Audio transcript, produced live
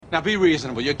Now be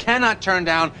reasonable. You cannot turn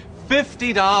down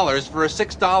 $50 for a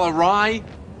 $6 rye.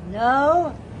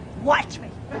 No. Watch me.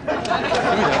 Give me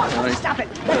that, Tony. Stop it.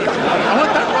 I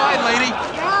want that ride, lady.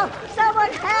 Help!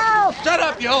 Someone help! Shut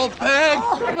up, you old pig.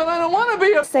 But I don't want to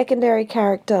be a... Secondary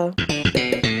character.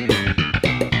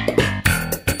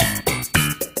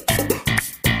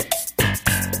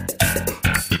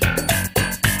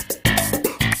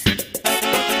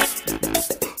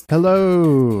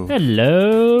 Hello.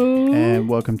 Hello. And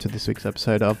welcome to this week's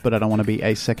episode of But I Don't Want to Be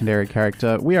a Secondary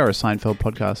Character. We are a Seinfeld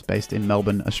podcast based in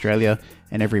Melbourne, Australia.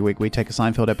 And every week we take a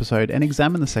Seinfeld episode and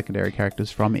examine the secondary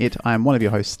characters from it. I'm one of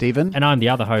your hosts, Stephen. And I'm the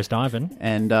other host, Ivan.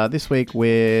 And this week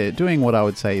we're doing what I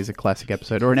would say is a classic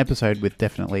episode, or an episode with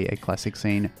definitely a classic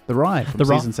scene, The Rye from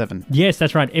season 7. Yes,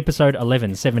 that's right. Episode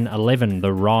 11, 7-11,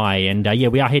 The Rye. And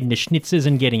we are heading to Schnitzer's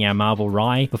and getting our Marble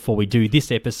Rye before we do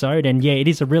this episode. And yeah, it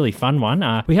is a really fun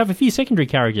one. We have a few secondary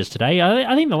characters today.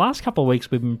 I think the last couple of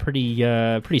weeks we've been pretty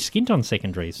skint on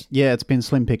secondaries. Yeah, it's been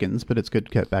slim pickings, but it's good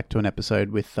to get back to an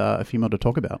episode with a few more to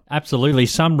talk about. Absolutely.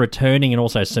 Some returning and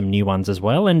also some new ones as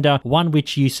well. And one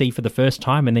which you see for the first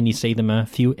time and then you see them a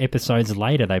few episodes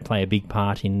later. They play a big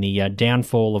part in the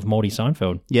downfall of Morty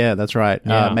Seinfeld. Yeah, that's right.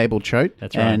 Yeah. Mabel Choate.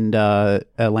 That's right. And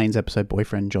Elaine's episode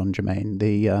boyfriend, John Germain,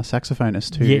 the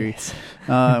saxophonist who... Yes.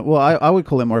 Well, I would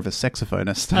call him more of a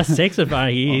saxophonist. A saxophone.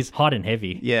 He is hot and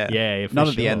heavy. Yeah. Yeah, for Not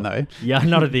at sure. the end, though. Yeah,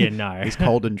 not at the end, no. He's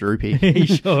cold and droopy. He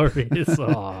sure is.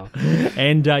 Oh.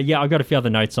 And I've got a few other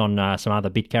notes on some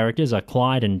other bit characters,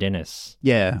 Clyde and Dennis.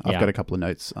 Yeah, I've Yeah. got a couple of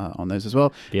notes on those as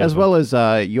well. Beautiful. As well as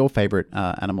your favourite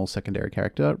animal secondary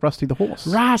character, Rusty the Horse.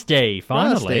 Rusty,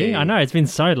 finally. Rusty. I know, it's been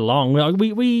so long.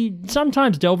 We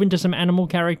sometimes delve into some animal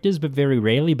characters, but very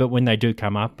rarely. But when they do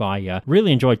come up, I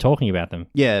really enjoy talking about them.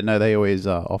 Yeah, no, they always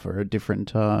offer a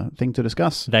different thing to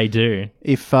discuss. They do.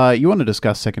 If you want to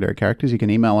discuss secondary characters, you can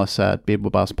email us at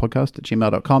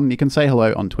beardwellbastpodcast@gmail.com. You can say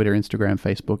hello on Twitter, Instagram,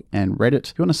 Facebook, and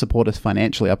Reddit. If you want to support us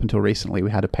financially, up until recently,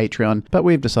 we had a Patreon, but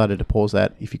we've decided to pause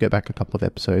that. If you go back a couple of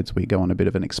episodes, we go on a bit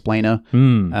of an explainer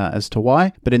as to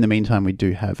why. But in the meantime, we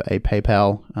do have a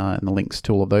PayPal, and the links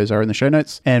to all of those are in the show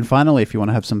notes. And finally, if you want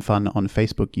to have some fun on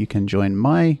Facebook, you can join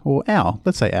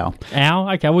let's say our.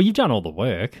 Ow. Okay, well, you've done all the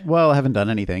work. Well, I haven't done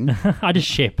anything. I just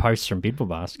share posts from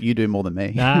Bidwellbast. You do more than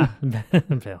me.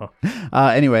 Bill.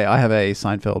 Anyway, we have a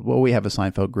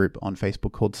Seinfeld group on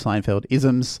Facebook called Seinfeld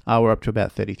Isms. We're up to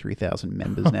about 33,000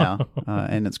 members now,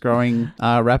 and it's growing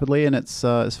rapidly, and it's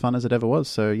as fun as it ever was.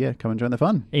 So yeah, come and join the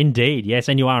fun. Indeed, yes,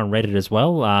 and you are on Reddit as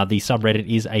well. The subreddit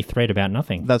is A Thread About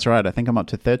Nothing. That's right. I think I'm up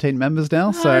to 13 members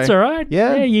now. So That's all right.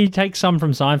 Yeah. You take some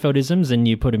from Seinfeldisms and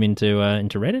you put them into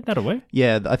Reddit. That'll work.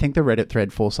 Yeah, I think the Reddit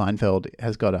thread for Seinfeld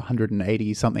has got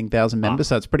 180-something thousand members,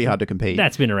 so it's pretty hard to compete.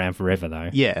 That's been around forever, though.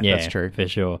 Yeah, that's true. For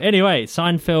sure. Anyway,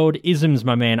 Seinfeld-isms,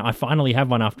 my man. I finally have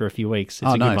one after a few weeks.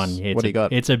 It's a nice. good one. Yeah, What do you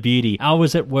got? It's a beauty. I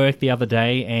was at work the other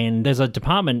day, and there's a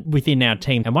department within our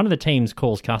team, and one of the teams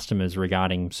calls customers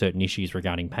regarding certain issues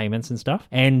regarding payments and stuff.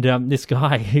 And this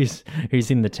guy who's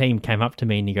in the team came up to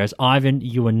me and he goes, "Ivan,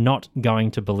 you are not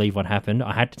going to believe what happened.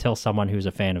 I had to tell someone who's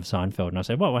a fan of Seinfeld." And I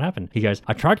said, What happened? He goes,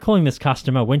 "I tried calling this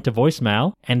customer, went to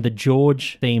voicemail, and the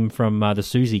George theme from the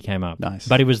Susie came up." Nice.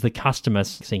 But it was the customer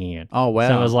singing it. Oh, wow.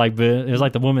 So it was like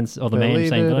the woman's or the man Believe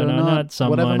saying, it or "No, not,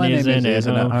 someone whatever my name isn't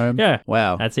at home." Yeah.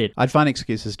 Wow. That's it. I'd find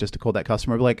excuses just to call that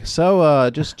customer, be like, "So,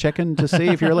 just checking to see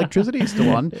if your electricity's still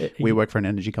on. We work for an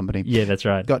energy company. Yeah, that's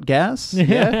right. Got gas?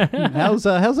 Yeah. How's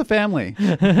the family?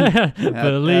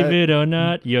 Believe it or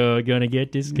not, you're going to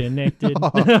get disconnected.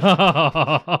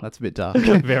 That's a bit dark.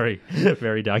 Very,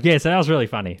 very dark. Yeah, so that was really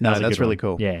funny. No, was a that's good really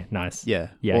one. cool. Yeah, nice. Yeah,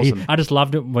 Yeah. awesome. I just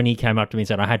loved it when he came up to me and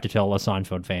said, I had to tell a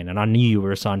Seinfeld fan, and I knew you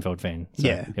were a Seinfeld fan. So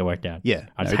Yeah. it worked out. Yeah.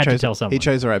 I just No, had he to chose- tell someone. He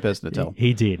chose the right person to tell.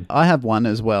 He did. I have one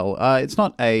as well. It's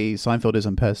not a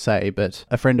Seinfeldism per se, but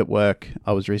a friend at work,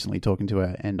 I was recently talking to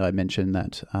her and I mentioned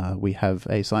that we have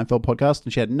a Seinfeld podcast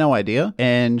and she had no idea.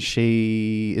 And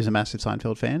she is a massive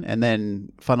Seinfeld fan. And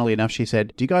then, funnily enough, she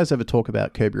said, "Do you guys ever talk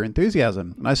about Curb Your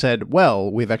Enthusiasm?" And I said,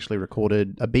 "Well, we've actually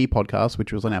recorded a B podcast,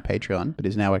 which was on our Patreon, but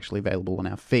is now actually available on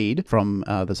our feed from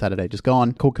the Saturday Just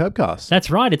Gone, called Curbcast." That's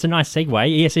right. It's a nice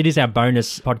segue. Yes, it is our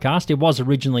bonus podcast. It was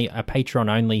originally a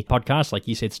Patreon-only podcast, like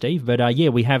you said, Steve. But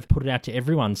we have put it out to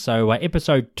everyone. So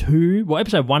episode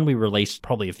 1 we released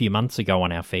probably a few months ago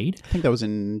on our feed. I think that was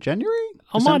in January?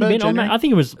 Oh, December, might have been. January? I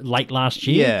think it was late last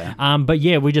year. Yeah. But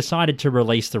yeah, we decided to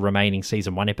release the remaining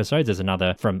season 1 episodes. There's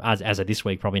another as of this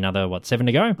week, probably another 7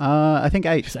 to go. I think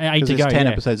 8. 8 to go. 10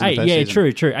 yeah. episodes in the 8, first yeah,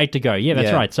 season. true. 8 to go. Yeah, that's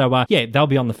Yeah. right. So yeah, they'll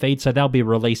be on the feed. So they'll be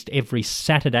released every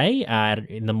Saturday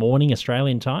in the morning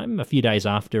Australian time, a few days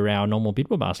after our normal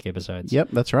Bidwell Basket episodes. Yep,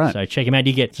 that's right. So check them out.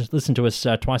 You get to listen to us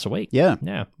twice a week. Yeah.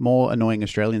 Yeah. More annoying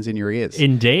Australians in your ears.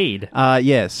 Indeed.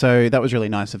 Yeah, so that was really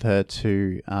nice of her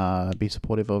to be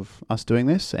supportive of us doing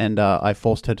this, and I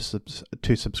forced her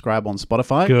to subscribe on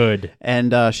Spotify. Good.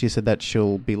 And she said that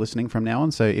she'll be listening from now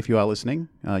on, so if you are listening,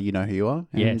 you know who you are.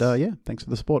 And Yes. yeah, thanks for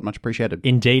the support. Much appreciated.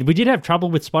 Indeed. We did have trouble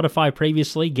with Spotify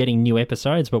previously getting new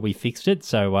episodes, but we fixed it,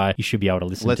 so you should be able to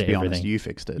listen Let's to be everything. honest, you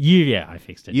fixed it. Yeah, I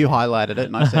fixed it. You highlighted it,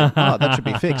 and I said, oh, that should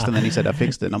be fixed. And then he said, I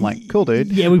fixed it. And I'm like, cool,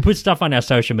 dude. Yeah, we put stuff on our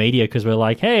social media because we're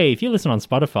like, hey, if you listen on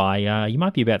Spotify, you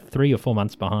might be about 3 or 4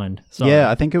 months behind. So, Yeah,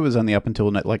 I think it was only up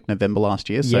until November last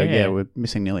year. So Yeah. yeah, we're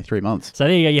missing nearly 3 months. So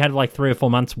there you go. You had like 3 or 4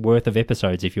 months worth of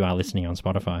episodes if you are listening on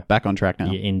Spotify. Back on track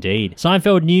now. Yeah, indeed.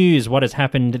 Seinfeld news. What has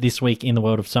happened this week in the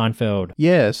world of Seinfeld?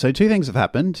 Yeah, so 2 things have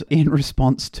happened in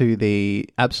response to the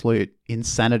absolute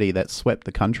insanity that swept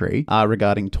the country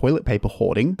regarding toilet paper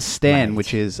hoarding. Stan,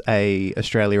 which is a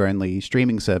Australia-only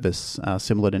streaming service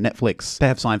similar to Netflix, they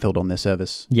have Seinfeld on their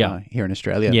service here in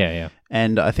Australia. Yeah.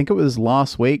 And I think it was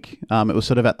last week, it was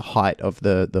sort of at the height of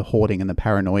the hoarding and the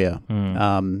paranoia.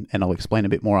 And I'll explain a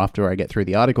bit more after I get through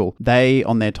the article. They,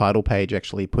 on their title page,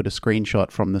 actually put a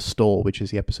screenshot from the store, which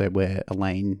is the episode where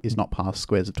Elaine is not past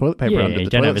squares of toilet paper under the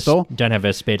toilet store. Don't have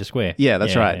a spare to square. Yeah,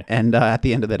 that's right. Yeah. And at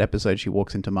the end of that episode, she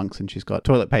walks into Monk's and she's got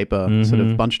toilet paper sort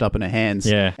of bunched up in her hands.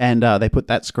 Yeah. And they put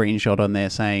that screenshot on there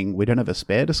saying, we don't have a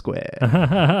spare to square.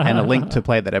 And a link to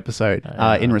play that episode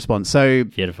in response. So,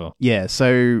 Beautiful. yeah,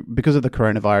 so because of the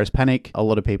coronavirus panic, a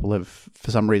lot of people have,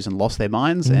 for some reason, lost their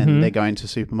minds and they're going to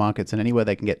supermarkets and anywhere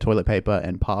they can get toilet paper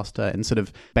and pasta and sort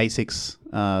of basics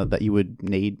that you would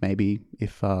need maybe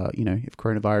if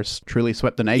coronavirus truly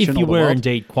swept the nation If or you the were world.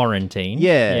 indeed quarantined.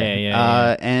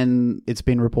 Yeah. And it's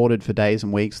been reported for days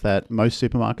and weeks that most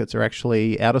supermarkets are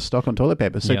actually out of stock on toilet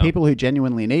paper. So Yeah. people who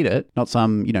genuinely need it, not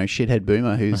some, shithead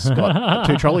boomer who's got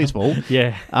 2 trolleys full.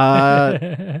 Yeah.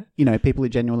 People who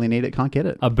genuinely need it can't get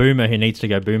it. A boomer who needs to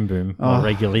go boom boom more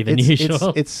regularly than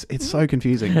usual. It's so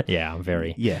confusing. Yeah, I'm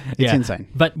very. Yeah, it's insane.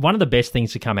 But one of the best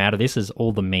things to come out of this is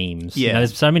all the memes. Yeah.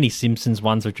 There's so many Simpsons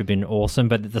ones which have been awesome,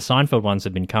 but the Seinfeld ones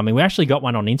have been coming. We actually got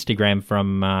one on Instagram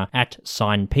from at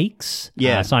SignPeaks.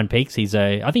 Yeah.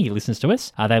 SignPeaks, I think he listens to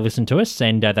us. They listen to us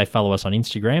and they follow us on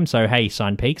Instagram. So, hey,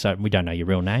 SignPeaks, we don't know your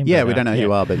real name. Yeah, but, we don't know who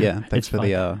you are, but yeah, thanks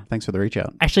It's for the reach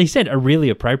out. Actually, he sent a really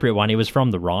appropriate one. It was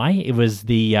from the Rye. It was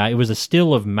it was a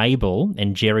still of Mabel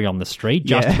and Jerry on the street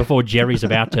just before Jerry's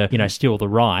about to, steal the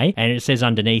rye. And it says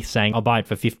underneath saying, "I'll buy it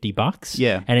for $50."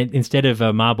 Yeah. And instead of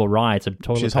a marble rye, it's a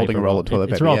toilet paper. She's holding a roll of toilet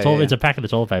It's paper. It's a packet of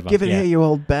toilet paper. Give it here, you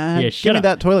old bag. Yeah, Give me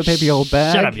that toilet paper, you old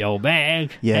bag. Shut up, you old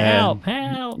bag. Yeah.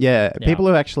 Help. Yeah, people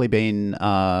have actually been,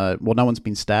 no one's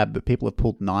been stabbed, but people have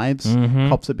pulled knives.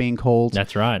 Cops are being called.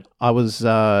 That's right. I was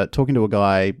talking to a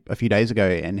guy a few days ago,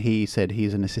 and he said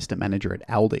he's an assistant manager at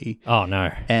Aldi. Oh,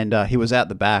 no. And he was out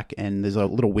the back, and there's a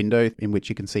little window in which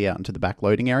you can see out into the back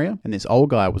loading area. And this old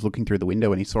guy was looking through the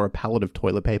window, and he saw a pallet of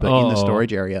toilet paper in the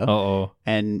storage area. Uh-oh.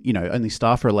 And, only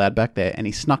staff are allowed back there. And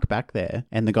he snuck back there.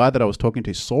 And the guy that I was talking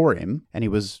to saw him, and he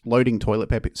was loading toilet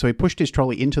paper. So he pushed his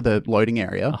trolley into the loading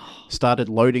area, started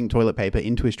loading toilet paper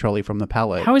into his trolley from the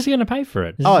pallet. How is he going to pay for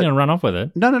it? Is he going to run off with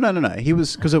it? No. He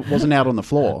was, because it wasn't out on the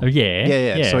floor. Oh,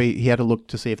 yeah. Yeah. So he had to look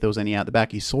to see if there was any out the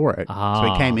back. He saw it.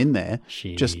 So he came in there,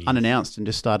 just Jeez. unannounced, and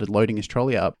just started loading his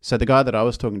trolley up. So the guy that I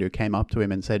was talking to came up to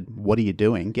him and said, "What are you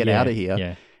doing? Get out of here."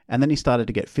 Yeah. And then he started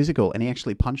to get physical, and he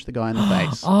actually punched the guy in the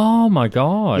face. Oh, my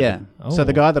God. Yeah. Oh. So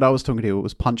the guy that I was talking to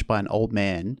was punched by an old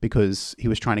man because he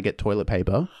was trying to get toilet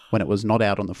paper when it was not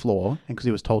out on the floor, and because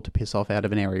he was told to piss off out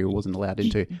of an area he wasn't allowed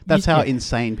into. That's how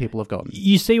insane people have gotten.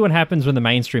 You see what happens when the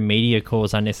mainstream media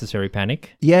cause unnecessary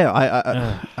panic?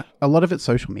 Yeah, a lot of it's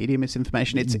social media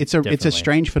misinformation. It's a Definitely.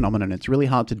 strange phenomenon. It's really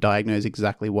hard to diagnose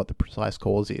exactly what the precise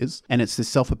cause is, and it's this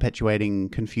self-perpetuating,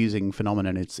 confusing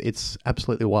phenomenon. It's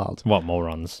absolutely wild. What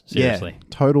morons? Seriously. Yeah,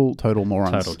 total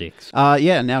morons. Total dicks.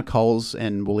 Now Coles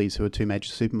and Woolies, who are 2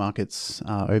 major supermarkets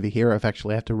over here, have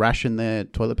actually had to ration their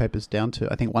toilet papers down to,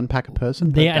 I think, 1 pack a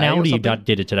person. Yeah, and per day or Aldi something.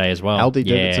 did it today as well. Aldi did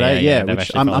it today, they've which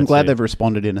actually I'm followed glad suit. they've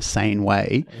responded in a sane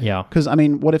way. Yeah. Because,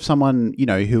 what if someone,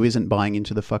 who isn't buying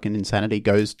into the fucking insanity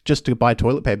goes just to buy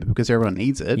toilet paper because everyone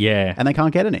needs it, Yeah. and they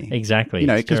can't get any? Exactly.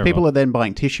 Because It's people terrible. are then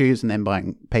buying tissues and then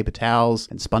buying paper towels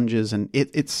and sponges, and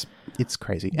it's It's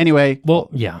crazy. Anyway, Well,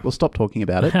 yeah. we'll stop talking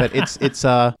about it. But it's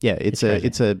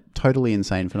a totally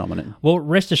insane phenomenon. Well,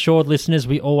 rest assured, listeners,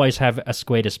 we always have a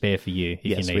square to spare for you if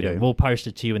Yes, you we need it. do. We'll post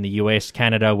it to you in the US,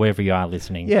 Canada, wherever you are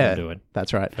listening. Yeah, We'll do it.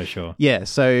 that's right. For sure. Yeah,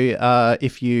 so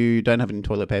if you don't have any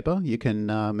toilet paper, you can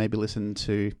maybe listen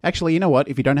to... Actually, you know what?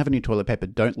 If you don't have any toilet paper,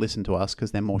 don't listen to us,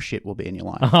 because then more shit will be in your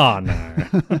life. Oh,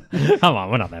 no. Come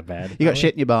on, we're not that bad. You got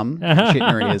shit in your bum, and shit in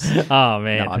your ears. Oh,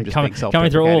 man. No, I'm just coming being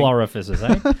through all self-deprecating. orifices,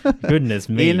 eh? Goodness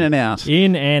me. In and out.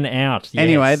 In and out. Yes.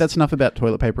 Anyway, that's enough about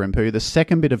toilet paper and poo. The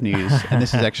second bit of news, and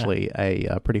this is actually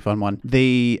a pretty fun one.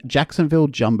 The Jacksonville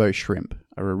Jumbo Shrimp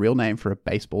are a real name for a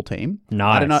baseball team.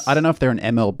 Nice. I don't know if they're an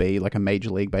MLB, like a Major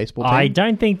League Baseball team. I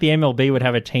don't think the MLB would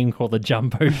have a team called the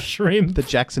Jumbo Shrimp. The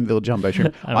Jacksonville Jumbo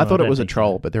Shrimp. I thought don't it was a think so.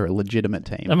 troll, but they're a legitimate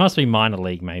team. That must be minor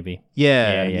league, maybe.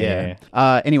 Yeah.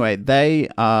 Anyway, they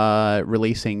are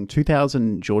releasing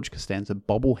 2,000 George Costanza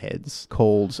bobbleheads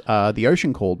called the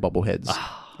Ocean Called bobbleheads.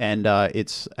 And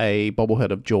it's a bobblehead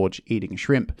of George eating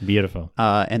shrimp. Beautiful.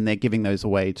 And they're giving those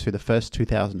away to the first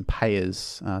 2,000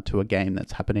 payers to a game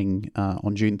that's happening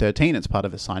on June 13. It's part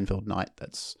of a Seinfeld night.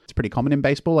 It's pretty common in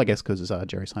baseball, I guess, because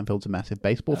Jerry Seinfeld's a massive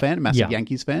baseball fan, a massive yeah.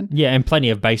 Yankees fan. Yeah, and plenty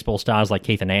of baseball stars like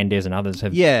Keith Hernandez and others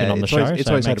have Yeah, been on the it's show. always, it's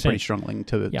so always it had a makes pretty sense. strong link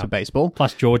to Yeah. baseball.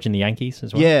 Plus George and the Yankees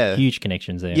as well. Yeah. Huge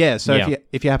connections there. Yeah, so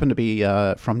if you happen to be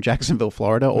from Jacksonville,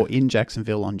 Florida, or in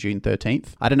Jacksonville on June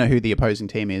 13th, I don't know who the opposing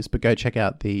team is, but go check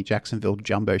out the Jacksonville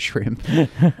Jumbo Shrimp.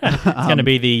 It's going to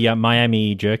be the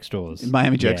Miami Jerk Stores.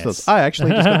 Miami Jerk Yes. Stores. I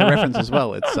actually just got the reference as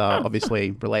well. It's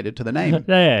obviously related to the name.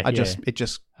 Yeah, It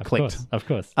just clicked. Of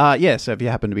course. So if you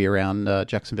happen to be around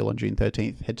Jacksonville on June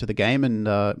 13th, head to the game and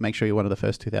make sure you're one of the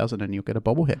first 2,000 and you'll get a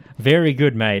bobblehead. Very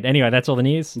good, mate. Anyway, that's all the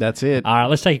news. That's it. All right,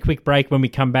 let's take a quick break. When we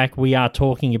come back, we are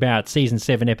talking about Season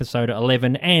 7, Episode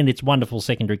 11, and its wonderful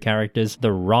secondary characters.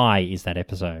 The Rye is that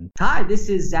episode. Hi, this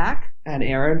is Zach and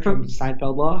Aaron from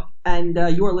Seinfeld Law. and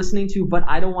you are listening to But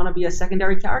I Don't Want to Be a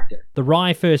Secondary Character. The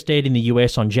Rye first aired in the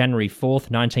US on January 4th,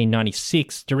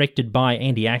 1996, directed by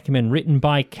Andy Ackerman, written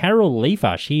by Carol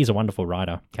Leifer. She's a wonderful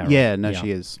writer, Carol.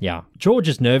 She is. Yeah. George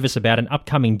is nervous about an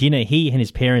upcoming dinner he and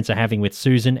his parents are having with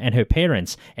Susan and her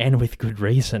parents, and with good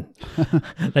reason.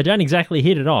 They don't exactly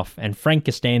hit it off, and Frank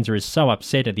Costanza is so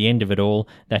upset at the end of it all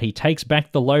that he takes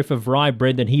back the loaf of rye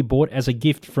bread that he bought as a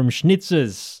gift from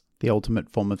Schnitzer's. The ultimate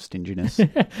form of stinginess.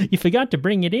 You forgot to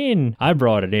bring it in. I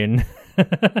brought it in.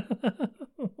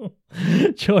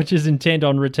 George is intent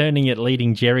on returning it,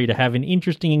 leading Jerry to have an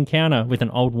interesting encounter with an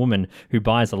old woman who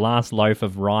buys the last loaf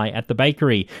of rye at the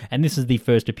bakery. And this is the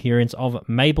first appearance of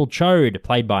Mabel Chode,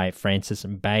 played by Frances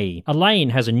Bay. Elaine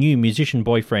has a new musician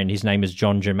boyfriend. His name is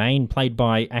John Germain, played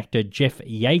by actor Jeff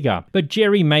Yeager. But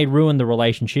Jerry may ruin the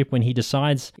relationship when he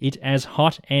decides it as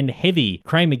hot and heavy.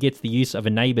 Kramer gets the use of a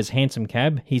neighbour's handsome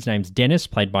cab. His name's Dennis,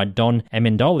 played by Don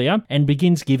Amendolia, and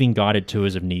begins giving guided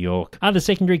tours of New York. Other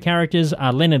secondary characters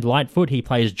are Leonard Lightfoot. He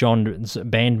plays John's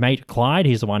bandmate Clyde.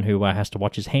 He's the one who has to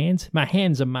watch his hands. My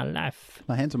hands are my life.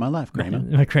 My hands are my life,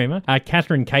 Kramer.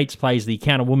 Catherine Cates plays the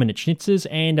counterwoman at Schnitzer's,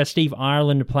 and Steve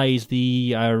Ireland plays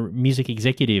the music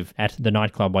executive at the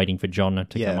nightclub waiting for John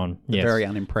to come on. The very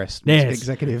unimpressed Yes.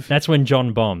 executive. That's when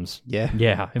John bombs. Yeah.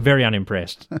 Yeah, very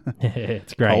unimpressed.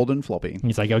 It's great. Cold and floppy.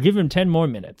 He's like, I'll give him 10 more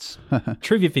minutes.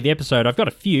 Trivia for the episode. I've got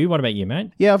a few. What about you,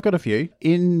 mate? Yeah, I've got a few.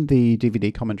 In the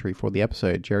DVD commentary for the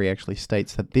episode, Jerry actually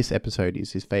states that this episode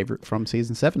is his favourite from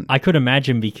season 7. I could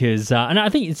imagine because, and I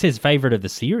think it says favourite of the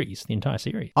series, the entire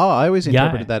series. Oh, I always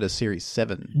interpreted that as series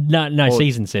 7. No,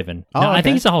 season 7. Oh, No, I okay.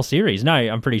 think it's the whole series. No,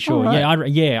 I'm pretty sure. Oh, right.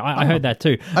 I heard that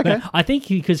too. Okay. But I think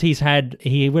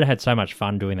he would have had so much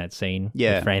fun doing that scene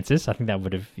with Francis. I think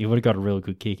he would have got a really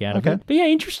good kick out of it. But yeah,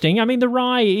 interesting. I mean, The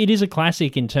Rye, it is a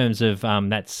classic in terms of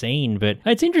that scene, but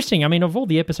it's interesting. I mean, of all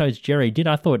the episodes Jerry did,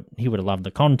 I thought he would have loved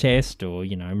the contest or,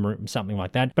 something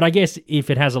like that. But I guess if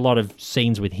it has a lot of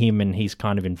scenes with him and he's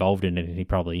kind of involved in it, he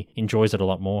probably enjoys it a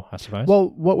lot more, I suppose. Well,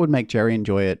 what would make Jerry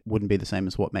enjoy it wouldn't be the same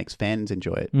as what makes fans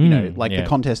enjoy it. The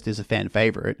contest is a fan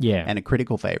favourite and a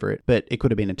critical favourite, but it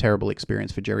could have been a terrible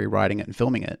experience for Jerry writing it and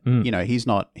filming it. He's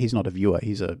not a viewer,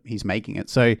 he's making it.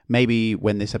 So maybe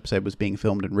when this episode was being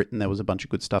filmed and written, there was a bunch of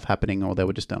good stuff happening, or they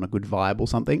were just on a good vibe or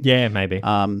something. Yeah, maybe.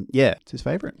 It's his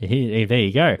favourite. There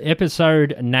you go.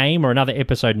 Episode name, or another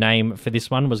episode name for this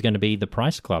one, was going to be The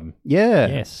Price Club. Yeah.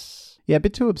 Yes. Yeah, a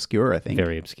bit too obscure, I think.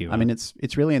 Very obscure. I mean, it's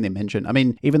really only mentioned. I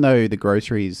mean, even though the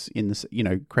groceries in this,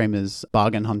 Kramer's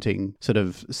bargain hunting sort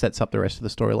of sets up the rest of the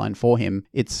storyline for him,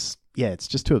 it's yeah, it's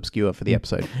just too obscure for the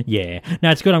episode. Yeah.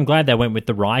 No, it's good. I'm glad they went with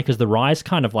the rye because the rye is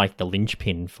kind of like the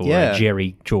linchpin for Yeah.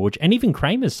 Jerry, George, and even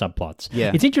Kramer's subplots.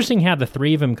 Yeah. It's interesting how the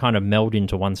three of them kind of meld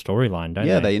into one storyline, don't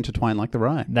Yeah, they? they intertwine like the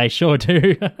rye. They sure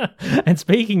do. And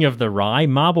speaking of the rye,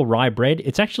 marble rye bread,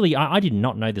 it's actually, I did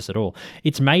not know this at all.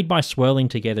 It's made by swirling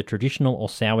together traditional or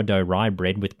sourdough rye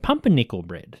bread with pumpernickel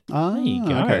bread. Ah, There you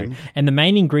go. okay. And the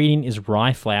main ingredient is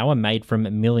rye flour made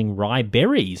from milling rye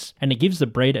berries, and it gives the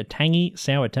bread a tangy,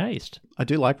 sour taste. I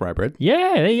do like rye bread.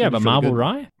 Yeah, there you go. But really marble good.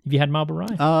 rye? Have you had marble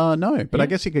rye? No, but I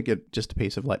guess you could get just a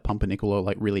piece of like pumpernickel or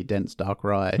like really dense dark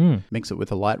rye, mix it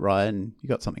with a light rye, and you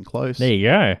got something close. There you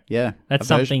go. Yeah, That's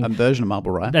a version, something- a version of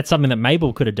marble rye. That's something that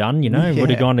Mabel could have done, you know. Would Yeah.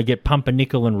 have gone to get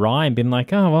pumpernickel and rye and been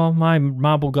like, oh, well, my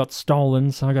marble got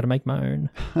stolen, so I got to make my own.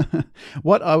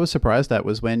 What I was surprised at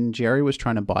was when Jerry was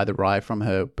trying to buy the rye from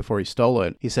her before he stole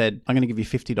it. He said, "I'm going to give you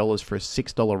 $50 for a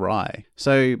 $6 rye."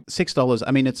 So $6.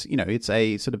 I mean, it's it's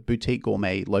a sort of boutique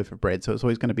gourmet loaf of bread, so it's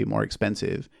always going to be more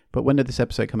expensive. But when did this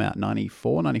episode come out?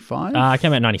 94, 95? It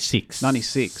came out 96.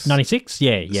 96. 96?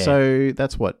 Yeah. So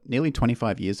that's what, nearly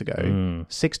 25 years ago.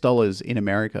 $6 in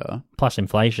America Plus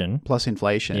inflation. plus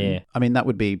inflation. Yeah. I mean, that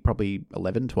would be probably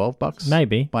 $11-12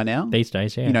 Maybe. by now. These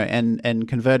days, yeah. And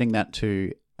converting that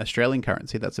to Australian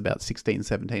currency, that's about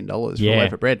 $16-17 for Yeah. a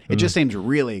loaf of bread. It just seems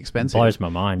really expensive. Blows my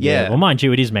mind. Yeah. Well, mind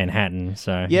you, it is Manhattan,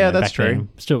 so Yeah, that's back true. then,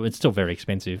 it's still very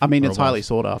expensive. I mean, or it's it was. highly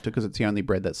sought after because it's the only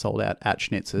bread that's sold out at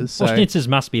Schnitzer's. So, Well, Schnitzer's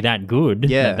must be that good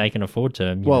Yeah. that they can afford to. They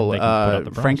can put up the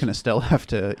price. Frank and Estelle have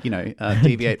to,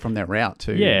 deviate from their route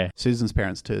to Yeah. Susan's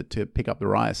parents to pick up the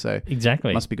rye. So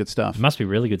Exactly. it must be good stuff. Must be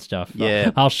really good stuff. Yeah.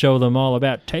 I'll show them all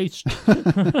about taste.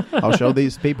 I'll show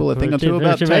these people a thing or two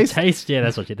about taste. Yeah,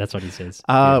 that's what he says.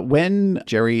 When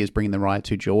Jerry is bringing the rye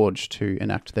to George to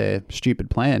enact their stupid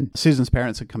plan, Susan's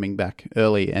parents are coming back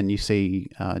early, and you see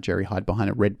Jerry hide behind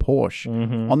a red Porsche.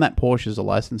 On that Porsche is a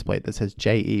license plate that says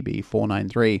JEB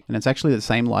 493, and it's actually the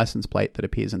same license plate that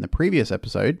appears in the previous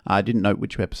episode. I didn't note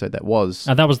which episode that was.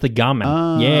 That was the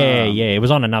gunman. Yeah. It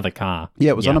was on another car.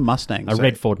 Yeah, it was on a Mustang. A so-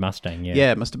 red Ford Mustang, yeah.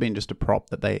 Yeah, it must have been just a prop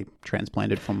that they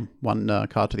transplanted from one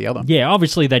car to the other. Yeah,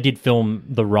 obviously they did film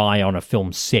the rye on a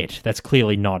film set. That's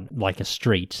clearly not like a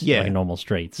street, Yeah. like a normal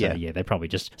street. So Yeah. they probably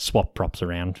just swap props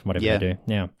around, whatever Yeah. they do.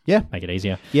 Yeah. Yeah. Make it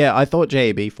easier. Yeah, I thought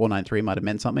JEB 493 might have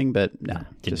meant something, but no,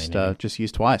 didn't just mean anything. just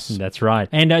used twice. That's right.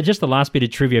 And just the last bit of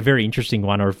trivia, very interesting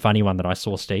one or a funny one that I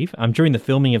saw, Steve. During the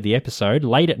filming of the episode,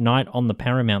 late at night on the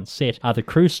Paramount set, the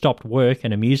crew stopped work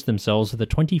and amused themselves with a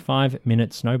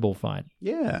 25-minute snowball fight.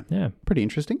 Yeah. Yeah. Pretty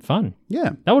interesting. Fun.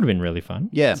 Yeah. That would have been really fun.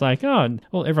 Yeah. It's like, oh,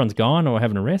 well, everyone's gone or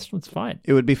having a rest. Let's fight.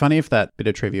 It would be funny if that bit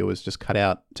of trivia was just cut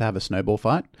out to have a snowball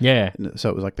fight. Yeah. And so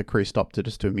it was like the crew stopped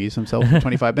to amuse themselves for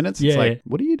 25 minutes. It's Yeah. like,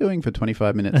 what are you doing for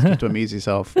 25 minutes just to amuse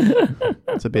yourself?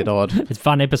 It's a bit odd. It's a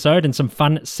fun episode and some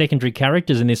fun secondary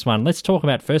characters in this one. Let's talk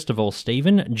about, first of all,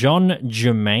 Stephen, John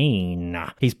Germain.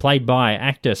 He's played by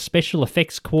actor, special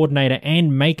effects coordinator,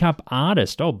 and makeup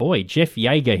artist. Oh boy, Jeff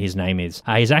Yeager, his name is.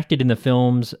 He's acted in the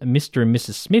films Mr. and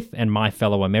Mrs. Smith and My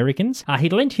Fellow Americans. He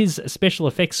lent his special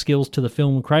effects skills to the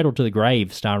film Cradle to the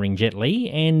Grave, starring Jet Li,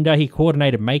 and he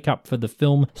coordinated makeup for the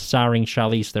film starring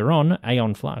Charlize Theron,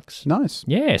 Aeon Flux. Nice.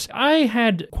 Yes, I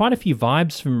had quite a few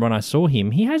vibes from when I saw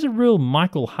him. He has a real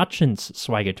Michael Hutchins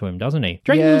swagger to him, doesn't he? Do you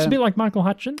reckon he looks a bit like Michael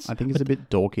Hutchins? I think he's a bit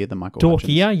dorkier than Michael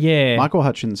Hutchins. Dorkier, yeah. Michael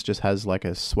Hutchins just has like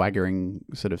a swaggering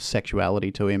sort of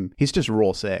sexuality to him. He's just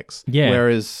raw sex. Yeah.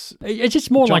 Whereas It's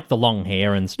just more like the long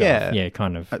hair and stuff. Yeah. Yeah,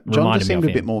 kind of. John reminded just me seemed of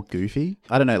a bit him. more goofy.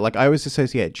 I don't know. Like I always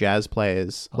associate jazz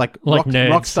players like nerds.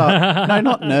 rock star. No,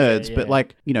 not nerds, Yeah, but yeah.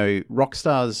 like rock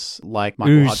stars like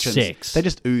Michael Ooze Hutchins. sex. They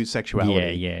just ooze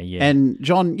sexuality. Yeah. And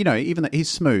John, even though he's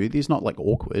smooth, he's not like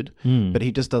awkward, Hmm. but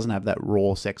he just doesn't have that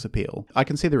raw sex appeal. I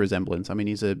can see the resemblance. I mean,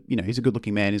 he's a good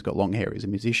looking man. He's got long hair. He's a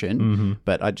musician, Mm-hmm.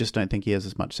 but I just don't think he has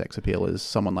as much sex appeal as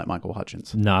someone like Michael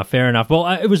Hutchins. No, fair enough. Well,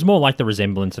 it was more like the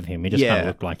resemblance of him. He just kind Yeah. of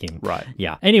looked like him. Right.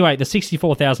 Yeah. Anyway, the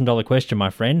 $64,000 question, my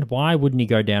friend. Why wouldn't he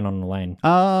go down on the lane?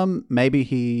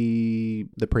 Maybe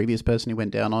the previous person he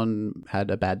went down on had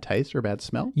a bad taste or a bad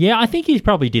smell. Yeah, I think he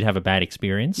probably did have a bad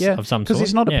experience of some sort. because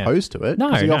he's not Yeah. opposed to it. No,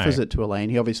 'cause he no. offers it to Elaine.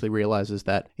 He obviously realizes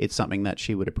that it's something that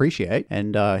she would appreciate,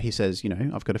 and he says,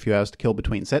 I've got a few hours to kill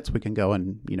between sets. We can go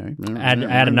and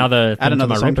Add another thing to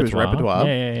my song to his repertoire. repertoire.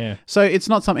 Yeah. So it's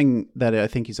not something that I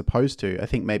think he's opposed to. I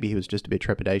think maybe he was just a bit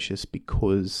trepidatious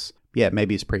because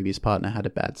maybe his previous partner had a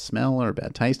bad smell or a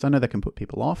bad taste. I know that can put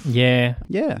people off. Yeah.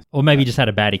 Yeah. Or maybe he just had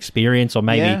a bad experience, or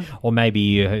maybe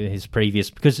Yeah. his previous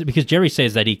because Jerry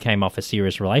says that he came off a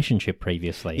serious relationship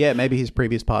previously. Yeah, maybe his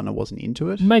previous partner wasn't into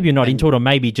it. Maybe you're not into it, or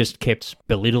maybe just kept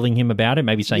belittling him about it.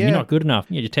 Maybe saying, Yeah. you're not good enough.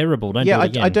 You're terrible. Don't Yeah, do it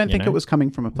again. I don't you think know? it was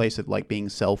coming from a place of like being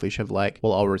selfish of like,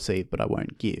 well, I'll receive, but I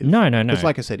won't give. No. Because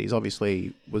like I said, he's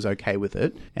obviously was okay with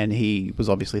it, and he was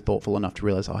obviously thoughtful enough to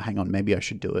realize, oh, hang on, maybe I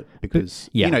should do it because,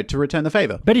 yeah. to return the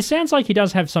favor. But it sounds like he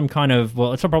does have some kind of,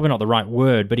 well, it's probably not the right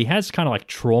word, but he has kind of like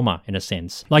trauma in a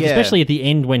sense. Like, Yeah. especially at the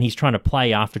end when he's trying to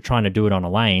play after trying to do it on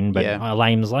Elaine, but Yeah.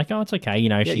 Elaine's like, oh, it's okay,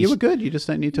 Yeah, she's... you were good. You just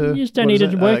don't need to... You just don't what need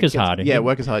is to it? work as Get- hard. Yeah,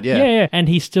 work as hard, yeah. Yeah. And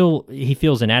he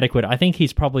feels inadequate. I think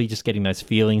he's probably just getting those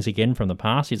feelings again from the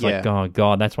past. He's like, Yeah. oh,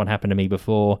 God, that's what happened to me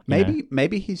before. you know.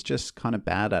 Maybe he's just kind of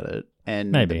bad at it.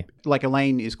 And Maybe. like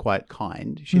Elaine is quite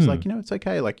kind. She's like, it's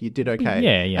okay. Like you did okay.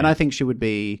 Yeah. And I think she would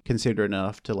be considerate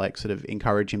enough to like sort of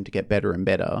encourage him to get better and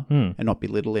better and not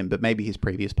belittle him. But maybe his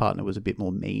previous partner was a bit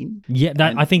more mean. Yeah,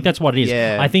 I think that's what it is.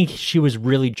 Yeah. I think she was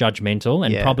really judgmental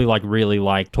and Yeah. probably like really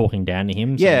like talking down to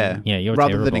him. saying, you're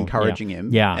rather terrible. than encouraging him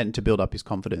Yeah. and to build up his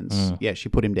confidence. Yeah, she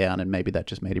put him down, and maybe that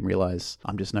just made him realize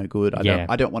I'm just no good.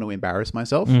 I don't want to embarrass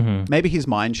myself. Maybe his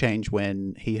mind changed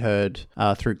when he heard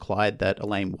through Clyde that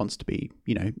Elaine wants to be,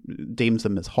 deems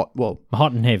them as hot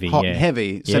Hot and heavy. and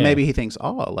heavy. So Yeah. maybe he thinks,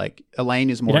 like Elaine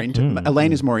is more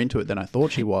Elaine is more into it than I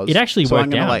thought she was. It actually so worked I'm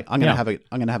gonna out. I'm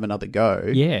gonna have another go.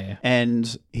 Yeah.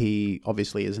 And he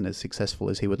obviously isn't as successful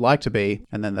as he would like to be,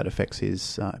 and then that affects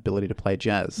his ability to play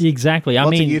jazz. Exactly.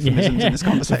 Lots of euphemisms in this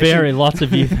conversation. Lots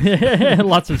of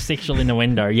lots of sexual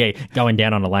innuendo. Yeah, going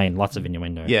down on Elaine. Lots of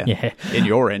innuendo. Yeah. In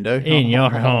your endo.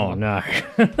 Oh no.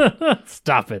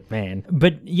 Stop it, man.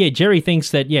 But yeah, Jerry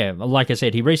thinks that, like I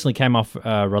said, he recently came off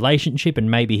a relationship and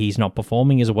maybe he's not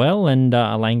performing as well, and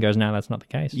Elaine goes, no, that's not the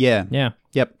case. Yeah. Yeah.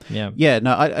 Yep. Yeah. Yeah.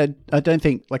 No, I don't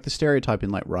think like the stereotype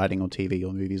in like writing or TV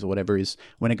or movies or whatever is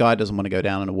when a guy doesn't want to go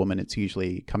down on a woman, it's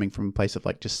usually coming from a place of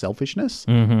like just selfishness,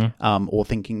 or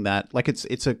thinking that like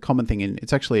it's a common thing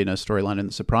it's actually in a storyline in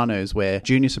The Sopranos where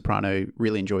Junior Soprano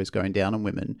really enjoys going down on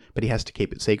women, but he has to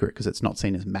keep it secret because it's not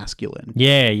seen as masculine.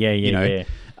 Yeah.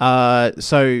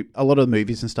 So a lot of the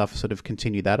movies and stuff sort of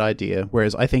continue that idea,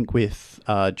 whereas I think with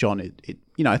John, it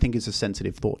I think he's a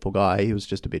sensitive, thoughtful guy. He was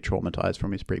just a bit traumatized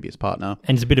from his previous partner.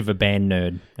 And he's a bit of a band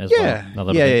nerd as well. A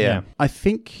little bit. Yeah. I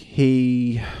think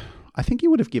he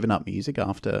would have given up music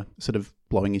after sort of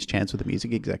blowing his chance with a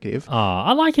music executive.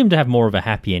 I like him to have more of a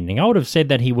happy ending. I would have said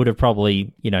that he would have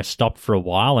probably, stopped for a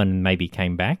while and maybe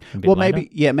came back a bit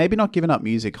later. Maybe not given up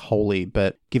music wholly,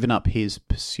 but given up his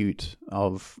pursuit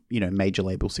of, major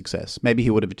label success. Maybe he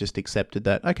would have just accepted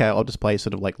that, okay, I'll just play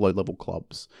sort of like low-level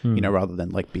clubs, rather than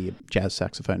like be a jazz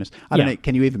saxophonist. I don't know,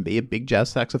 can you even be a big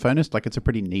jazz saxophonist? Like it's a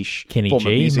pretty niche Kenny form of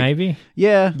G, music. maybe?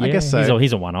 Yeah, I guess so.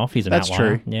 He's a one-off. He's an That's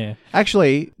outlier. true. Yeah.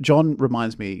 Actually, John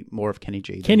reminds me more of Kenny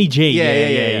G. Kenny G. Yeah.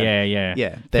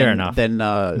 Fair enough. Then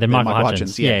Michael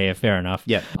Hutchins. Yeah, fair enough.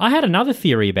 Yeah. I had another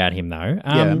theory about him, though.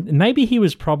 Maybe he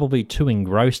was probably too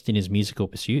engrossed in his musical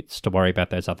pursuits to worry about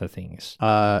those other things.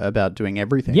 About doing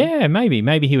everything. Yeah, maybe.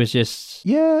 Maybe he was just...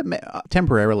 Yeah,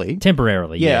 temporarily.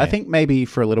 Yeah, I think maybe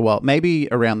for a little while. Maybe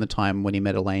around the time when he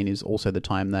met Elaine is also the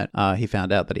time that he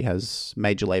found out that he has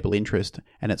major label interest,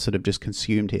 and it sort of just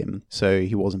consumed him. So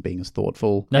he wasn't being as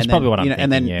thoughtful. That's probably what I'm thinking,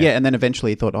 And then, yeah. And then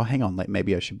eventually he thought, oh, hang on, like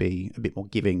maybe I should be a bit more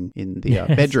giving in the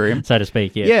bedroom. So to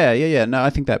speak, yeah. Yeah. No, I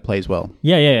think that plays well.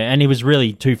 Yeah. And he was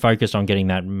really too focused on getting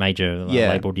that major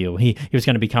label deal. He was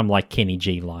going to become like Kenny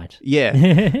G light.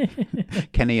 Yeah.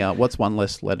 Kenny, what's one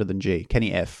less letter than G?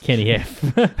 Kenny F. Kenny F.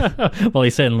 Well, he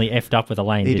certainly F'd up with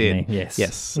Elaine, didn't he?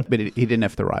 Yes. But he didn't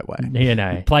F the right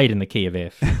way. Played in the key of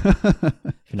F.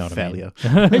 If you know what Failure.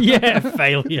 I mean. Yeah,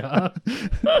 failure.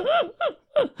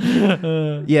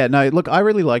 Yeah, no, look, I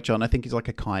really like John. I think he's like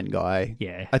a kind guy.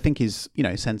 Yeah. I think he's,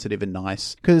 sensitive and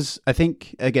nice. Because I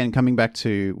think, again, coming back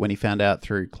to when he found out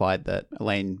through Clyde that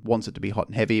Elaine wants it to be hot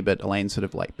and heavy, but Elaine's sort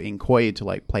of like being coy to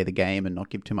like play the game and not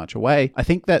give too much away. I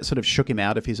think that sort of shook him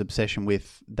out of his obsession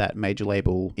with that major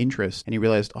label interest. And he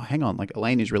realized, oh, hang on, like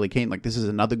Elaine is really keen. Like this is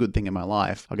another good thing in my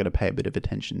life. I've got to pay a bit of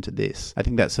attention to this. I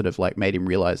think that sort of like made him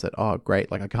realize that, oh,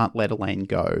 great. Like I can't let Elaine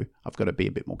go. I've got to be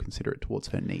a bit more considerate towards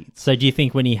her needs. So do you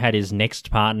think when he had his next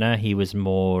partner, he was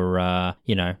more,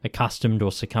 accustomed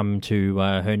or succumbed to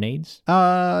her needs?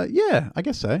 Yeah, I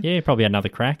guess so. Yeah, probably another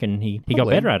crack, and he got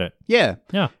better at it. Yeah.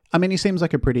 Yeah. I mean, he seems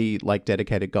like a pretty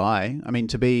dedicated guy. I mean,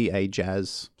 to be a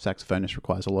jazz saxophonist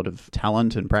requires a lot of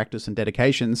talent and practice and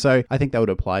dedication. So I think that would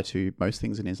apply to most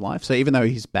things in his life. So even though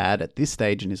he's bad at this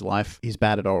stage in his life, he's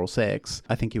bad at oral sex,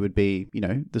 I think he would be,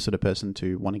 the sort of person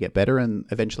to want to get better, and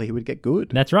eventually he would get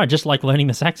good. That's right. Just like learning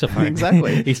the saxophone.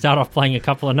 Exactly. He started off playing a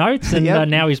couple of notes, and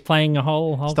now he's playing a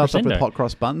whole Starts off crescendo. with hot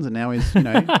cross buns, and now he's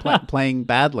playing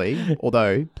badly,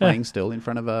 although playing still in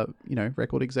front of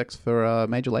record execs for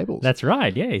major labels. That's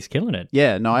right. Yeah, he's killing it.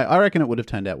 Yeah, no, I reckon it would have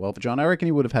turned out well for John. I reckon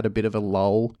he would have had a bit of a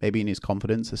lull, maybe in his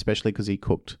confidence, especially because he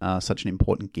cooked such an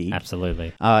important gig.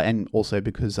 Absolutely. And also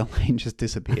because Elaine just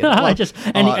disappeared.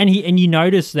 And you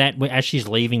notice that as she's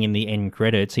leaving in the end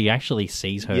credits, he actually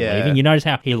sees her leaving. You notice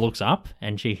how he looks up,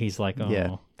 and he's like, oh.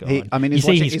 Yeah. God.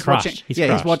 He's crushed.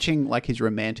 He's watching like his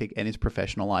romantic and his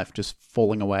professional life just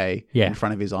falling away in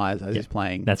front of his eyes as he's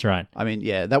playing. That's right. I mean,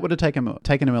 that would have taken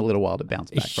him a little while to bounce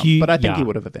back from, but I think he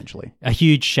would have eventually. A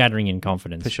huge shattering in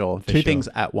confidence. For sure. Two things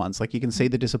at once. Like, you can see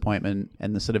the disappointment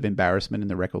and the sort of embarrassment in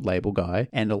the record label guy,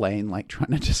 and Elaine like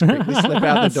trying to just quickly slip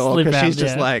out the door because she's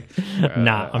just like,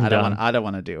 nah, I'm done. I don't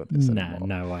want to deal with this anymore.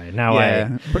 No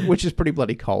way. Which is pretty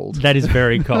bloody cold. That is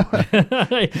very cold.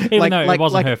 Even though it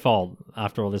wasn't her fault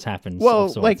after all this happens.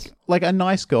 Well, like a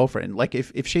nice girlfriend. Like,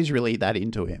 if she's really that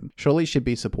into him, surely she'd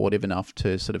be supportive enough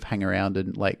to sort of hang around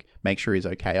and like make sure he's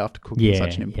okay after cooking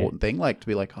such an important thing. Like, to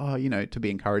be like, to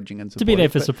be encouraging and supportive. To be there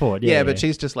for support. Yeah, but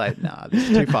she's just like, nah, this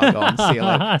is too far gone. See you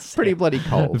later. Pretty bloody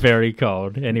cold. Very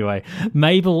cold. Anyway,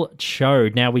 Mabel Cho.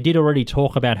 Now, we did already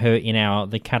talk about her in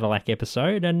the Cadillac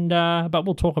episode, but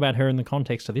we'll talk about her in the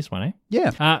context of this one, eh?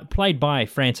 Yeah. Played by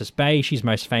Frances Bay. She's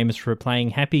most famous for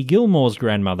playing Happy Gilmore's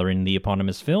grandmother in the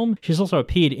eponymous film. She's also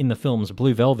appeared in the films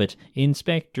Blue Velvet,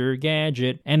 Inspector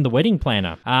Gadget, and The Wedding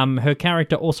Planner. Her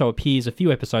character also appears a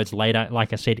few episodes later,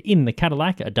 like I said, in the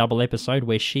Cadillac, a double episode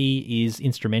where she is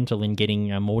instrumental in getting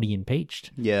Morty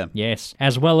impeached. Yeah. Yes.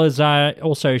 As well as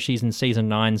also she's in season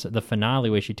 9's The Finale,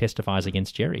 where she testifies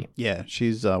against Jerry. Yeah,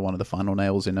 she's one of the final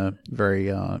nails in a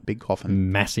very big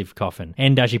coffin. Massive coffin.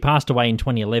 And she passed away in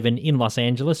 2011 in Los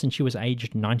Angeles, and she was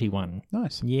aged 91.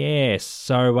 Nice. Yes.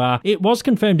 So it was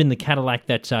confirmed in the Cadillac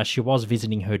that she was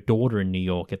visiting her daughter in New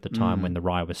York at the time when the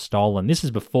rye was stolen. This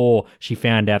is before she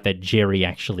found out that Jerry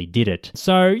actually did it.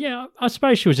 So, yeah, I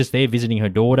suppose she was just there visiting her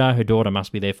daughter. Her daughter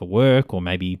must be there for work, or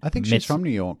maybe... I think she's from New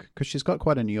York, because she's got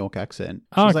quite a New York accent.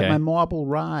 She's like my marble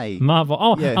rye. Marvel.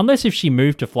 Oh, yeah. Unless if she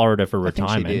moved to Florida for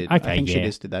retirement. I think she did. Okay, I think she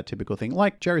just did that typical thing,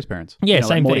 like Jerry's parents. Yeah, same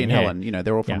like Morty thing, and Helen,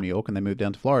 they're all from New York and they moved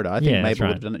down to Florida. I think Mabel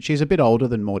would have done it. She's a bit older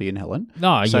than Morty and Helen.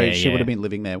 Oh, so she would have been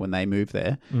living there when they moved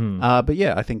there. But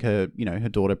yeah, I think her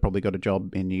daughter probably got a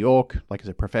job in New York, like as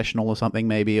a professional or something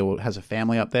maybe, or has a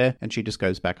family up there, and she just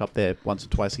goes back up there once or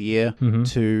twice a year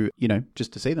to,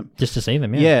 just to see them. Just to see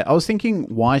them, yeah. Yeah, I was thinking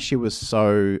why she was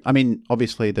so... I mean,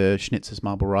 obviously the Schnitzer's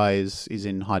Marble Rye is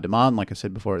in high demand. Like I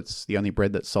said before, it's the only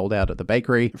bread that's sold out at the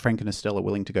bakery. Frank and Estelle are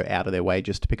willing to go out of their way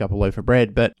just to pick up a loaf of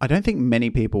bread, but I don't think many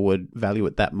people would value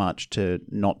it that much to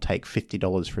not take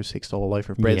 $50 for a $6 loaf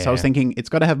of bread. Yeah. So I was thinking it's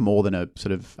got to have more than a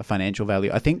sort of a financial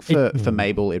value. I think for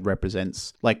Mabel, it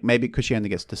represents, like, maybe because she only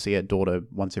gets to see her daughter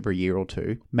once every year or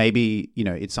two, maybe,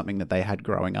 it's something that they had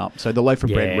growing up. So the loaf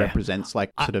of bread represents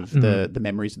like sort of the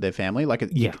memories of their family. Like,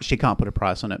 she can't put a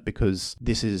price on it because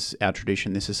this is our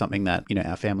tradition. This is something that,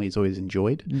 our family has always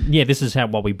enjoyed. Yeah, this is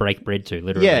what we break bread to,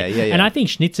 literally. Yeah. And I think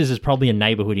Schnitzer's is probably a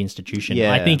neighborhood institution.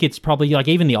 Yeah. I think it's probably like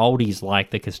even the oldies,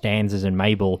 like the Costanzas and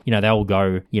Mabel, they'll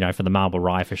go, for the marble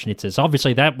rye for Schnitzer's. So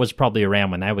obviously that was probably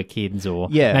around when they were kids, or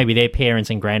maybe their parents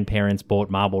and grandparents bought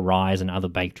marble ryes and other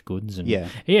baked goods. And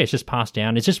it's just passed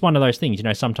down. It's just one of those things,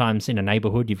 sometimes in a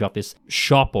neighborhood you've got this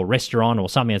shop or restaurant or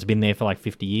something that's been there for like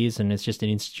 50 years and it's just an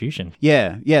institution.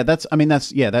 Yeah, that's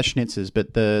Schnitzer's,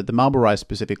 but the marble rye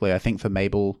specifically, I think for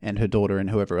Mabel and her daughter and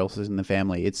whoever else is in the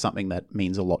family, it's something that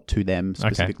means a lot to them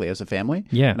specifically as a family.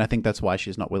 Yeah. And I think that's why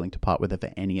she's not willing to part with it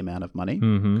for any amount of money,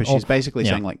 because she's basically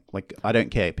saying like, I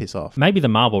don't care, piss off. Maybe the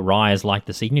marble rye is like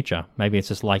the signature. Maybe it's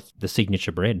just like the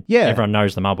signature bread. Yeah. Everyone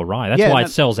knows the marble rye. That's why it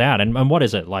sells out. And what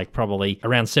is it? Like probably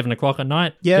around 7 o'clock at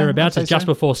night? Yeah. Thereabouts. It's just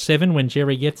before 7 when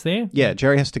Jerry gets there. Yeah,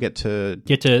 Jerry has to get to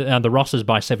the Rosses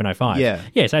by 7:05. Yeah.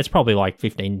 Yeah, so it's probably like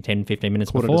 10, 15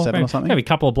 minutes quarter before. to 7 or something. Maybe a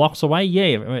couple of blocks away. Yeah,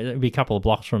 it'd be a couple of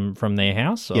blocks from their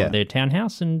house or their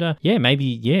townhouse. And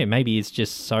maybe it's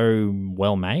just so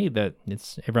well made that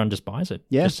everyone just buys it.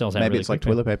 Yeah. Just sells out maybe really it's like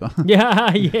quickly. toilet paper.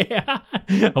 Yeah.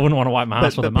 I wouldn't want to wipe my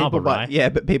ass with a marble rye. Yeah,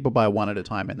 but people buy one at a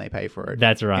time and they pay for it.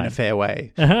 That's right. In a fair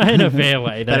way. In a fair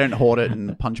way. They don't hoard it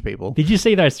and punch people. Did you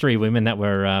see those 3 women that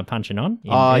were punching on?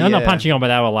 Yeah. Not punching on, but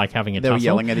they were like having a tussle. They were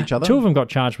yelling at each other? 2 of them got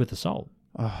charged with assault.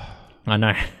 I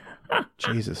know.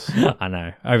 Jesus. I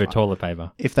know. Over toilet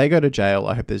paper. If they go to jail,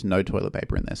 I hope there's no toilet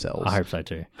paper in their cells. I hope so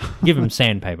too. Give them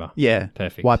sandpaper. Yeah.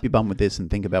 Perfect. Wipe your bum with this and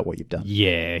think about what you've done.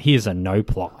 Yeah, here's a no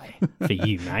ply for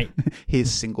you, mate.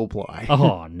 Here's single ply.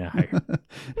 Oh, no.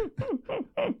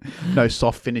 No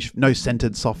soft finish, no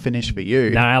scented soft finish for you.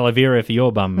 No aloe vera for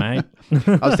your bum, mate.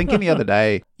 I was thinking the other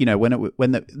day,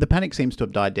 when the panic seems to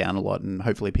have died down a lot and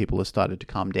hopefully people have started to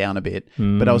calm down a bit.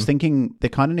 But I was thinking there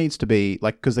kind of needs to be,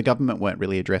 because the government weren't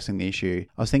really addressing the issue,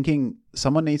 I was thinking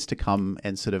someone needs to come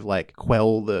and sort of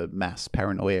quell the mass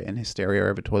paranoia and hysteria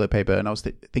over toilet paper. And I was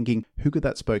thinking, who could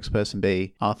that spokesperson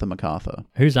be? Arthur MacArthur.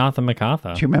 Who's Arthur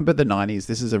MacArthur? Do you remember the 90s?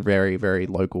 This is a very, very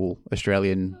local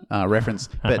Australian reference.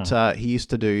 But he used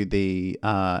to do the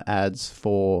ads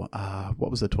for,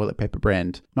 what was the toilet paper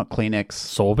brand? Not Kleenex.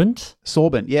 Sorbent?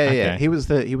 Sorbent. Yeah. Okay. He was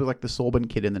like the Sorbent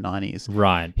kid in the 90s.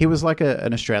 Right. He was like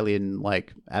an Australian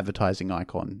advertising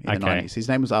icon in the 90s. His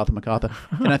name was Arthur MacArthur.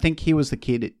 And I think he was the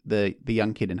kid, the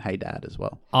young kid in Hey Dad as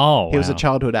well. Oh, He was a wow.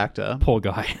 childhood actor. Poor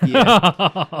guy.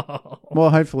 Yeah. Well,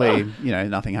 hopefully,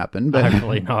 nothing happened. But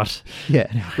Hopefully not.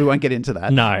 yeah, we won't get into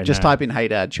that. No, Just no. type in Hey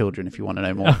Dad Children if you want to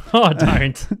know more. Oh,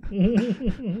 don't.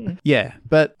 Yeah,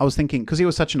 but I was thinking, because he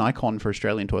was such an icon for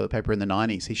Australian toilet paper in the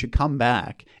 90s, he should come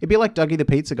back. It'd be like Dougie the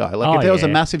Pizza Guy. If there was a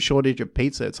yeah. massive shortage of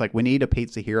pizza, it's we need a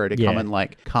pizza hero to come Yeah.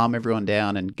 and calm everyone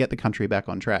down and get the country back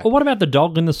on track. Well, what about the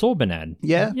dog in the Sorbent ad?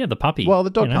 Yeah. Yeah, the puppy. Well, the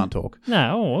dog you know? can't talk.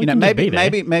 No, it can just be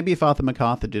there. Maybe if Arthur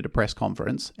MacArthur did a press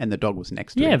conference and the dog was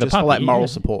next to Yeah, him, the just for puppy, moral yeah.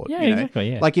 support. Yeah, you know?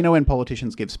 exactly, yeah. When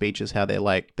politicians give speeches, how they're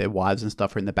their wives and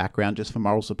stuff are in the background just for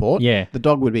moral support. Yeah. The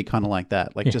dog would be kind of like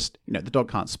that. The dog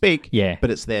can't speak. Yeah. But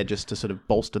it's there just to sort of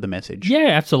bolster the message. Yeah,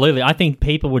 absolutely. I think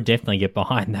people would definitely get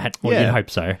behind that. Well, Yeah. you'd hope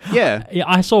so. Yeah.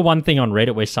 I saw one thing on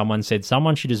Reddit where someone said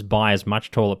someone should just buy as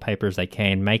much toilet paper as they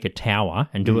can, make a tower,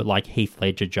 and do it like Heath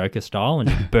Ledger Joker style, and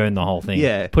just burn the whole thing.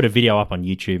 Yeah. Put a video up on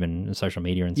YouTube and social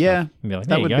media and stuff. Yeah. And be like, That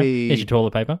there you would go. be- There's your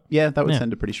toilet paper. Yeah, that would Yeah.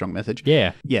 send a pretty strong message.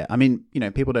 Yeah. Yeah, I mean,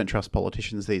 people don't trust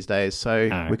politicians these days, so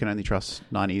No. we can only trust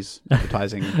 90s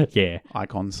advertising Yeah.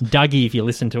 icons. Dougie, if you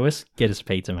listen to us, get us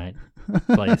pizza, mate.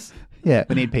 Please. Yeah,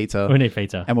 we need pizza. We need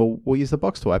pizza. And we'll use the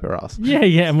box to wipe our ass. Yeah,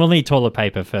 and we'll need toilet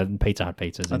paper for Pizza Hut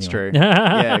pizzas. That's anyway. true.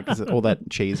 Yeah, because all that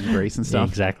cheese and grease and Yeah, stuff.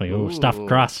 exactly. Ooh, stuffed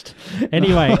crust.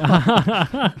 Anyway,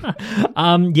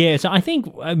 so I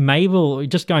think Mabel,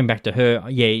 just going back to her,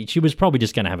 she was probably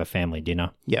just going to have a family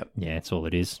dinner. Yep. Yeah, that's all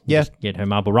it is. Yeah. Just get her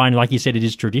marble Ryan. Like you said, it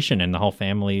is tradition, and the whole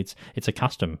family, it's a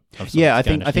custom. Of sorts Yeah, I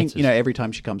going think to Schnitz's. every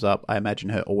time she comes up, I imagine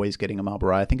her always getting a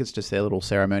Marlboro. I think it's just their little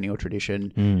ceremonial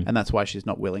tradition, and that's why she's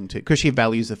not willing to, because she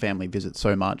values the family visit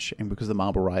so much, and because the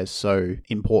Marlboro is so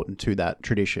important to that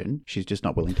tradition, she's just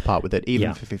not willing to part with it, even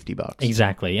Yeah. for $50.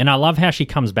 Exactly. And I love how she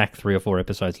comes back 3 or 4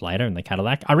 episodes later in the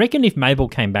Cadillac. I reckon if Mabel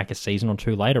came back a season or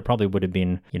 2 later, probably would have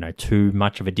been, too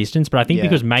much of a distance. But I think Yeah.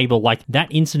 because Mabel, like that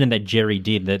incident that Jerry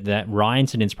did, that Rye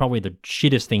incident's probably the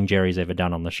shittest thing Jerry's ever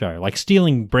done on the show. Like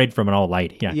stealing bread from an old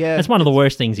lady. Yeah, That's one of the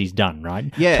worst things he's done, right?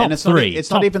 Yeah, Top and it's three. not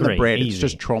Top even the three, bread; it's easy.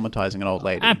 just traumatizing an old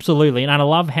lady. Absolutely. And I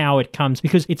love how it comes,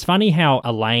 because it's funny how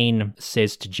Elaine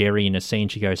says to Jerry in a scene,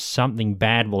 she goes, something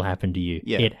bad will happen to you.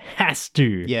 Yeah. It has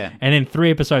to. Yeah. And then 3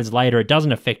 episodes later, it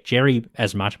doesn't affect Jerry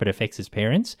as much, but affects his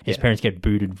parents. His Yeah. parents get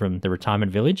booted from the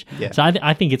retirement village. Yeah. So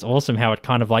I think it's awesome how it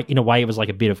kind of in a way, it was like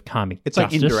a bit of karmic It's like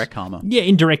justice. indirect karma. Yeah,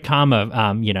 indirect karma,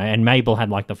 and Mabel had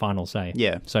the final say.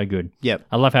 Yeah. So good. Yep.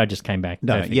 I love how it just came back.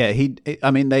 No, Perfect. yeah,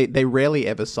 they rarely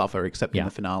ever suffer except in Yeah.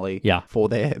 the finale Yeah. for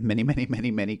their many, many,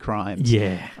 many, many crimes.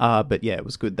 Yeah. But yeah, it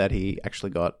was good that he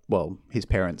actually got, his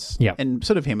parents, Yeah. and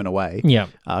sort of him in a way, Yeah.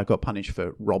 got punished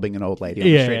for robbing an old lady on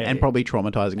the Yeah. street and probably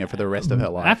traumatizing her for the rest of her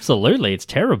life. Absolutely, it's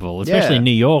terrible, especially Yeah. in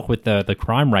New York with the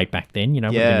crime rate back then. Would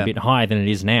have been Yeah. a bit higher than it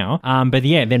is now. But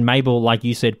yeah, then Mabel, like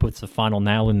you said, puts the final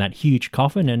nail in that huge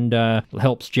coffin and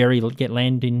helps Jerry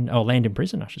land in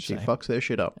prison. I should She say. fucks their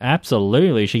shit up.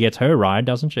 Absolutely, she gets her ride,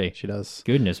 doesn't she? She does.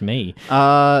 Goodness me.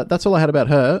 That's all I had about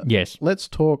her. Yes. Let's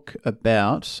talk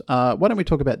about, why don't we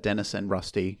talk about Dennis and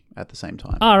Rusty at the same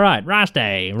time? All right,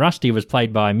 Rusty. Rusty was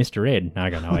played by Mr. Ed. I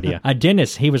got no idea.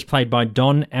 Dennis, he was played by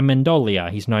Don Amendolia.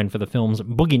 He's known for the films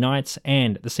Boogie Nights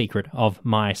and The Secret of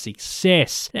My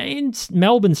Success. Now, in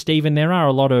Melbourne, Stephen, there are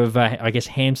a lot of,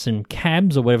 Hampson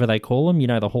cabs or whatever they call them,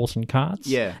 the horse and carts.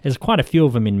 Yeah. There's quite a few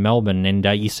of them in Melbourne, and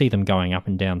you see them going up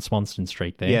and down Swanston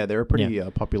Street there. Yeah, they're a pretty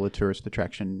popular tourist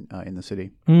attraction in the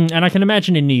city. And I can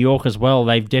imagine in New York as well,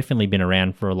 they've definitely been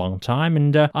around for a long time.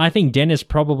 And I think Dennis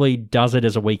probably does it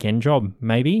as a weekend job,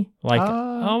 maybe.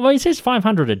 He says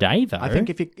 500 a day, though. I think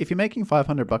if you're making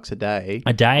 $500 a day,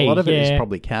 A lot of it is yeah.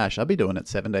 probably cash. I'd be doing it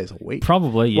 7 days a week.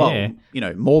 Probably, yeah.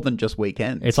 Well, more than just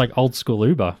weekends. It's like old school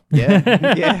Uber.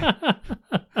 yeah, yeah.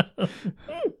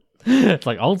 It's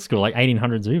like old school, like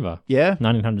 1800s Uber. Yeah.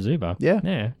 1900s Uber. Yeah.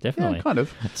 Yeah, definitely. Yeah, kind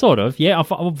of. Sort of, yeah.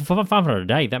 For 500 a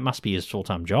day, that must be his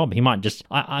full-time job. He might just,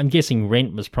 I'm guessing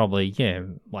rent was probably,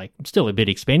 like still a bit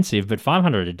expensive, but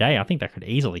 500 a day, I think that could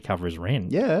easily cover his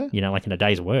rent. Yeah. Like in a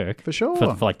day's work. For sure.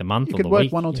 For like the month You or could the work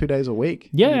week. 1 or 2 days a week.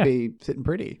 Yeah. You'd be sitting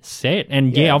pretty. Set.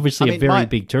 And Yeah. obviously I mean, a very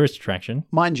big tourist attraction.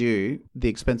 Mind you, the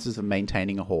expenses of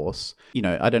maintaining a horse,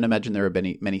 I don't imagine there are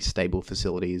many stable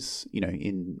facilities,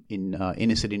 in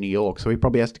inner city New York. So he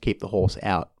probably has to keep the horse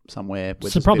out somewhere.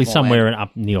 With So probably somewhere in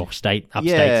New York State,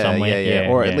 upstate somewhere. Yeah.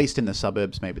 Or at least in the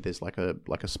suburbs, maybe there's like a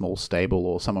small stable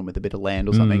or someone with a bit of land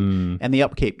or something. And the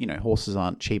upkeep, horses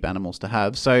aren't cheap animals to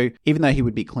have. So even though he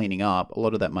would be cleaning up, a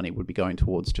lot of that money would be going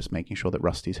towards just making sure that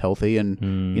Rusty's healthy and,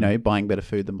 buying better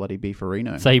food than bloody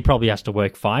beefarino. So he probably has to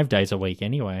work 5 days a week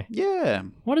anyway. Yeah.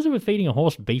 What is it with feeding a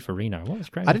horse beefarino? What is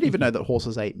crazy? I didn't even know that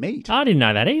horses ate meat. I didn't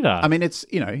know that either. I mean, it's,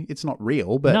 it's not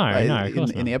real, but No, of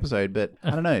course in not. the episode, but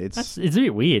I don't know. It's It's a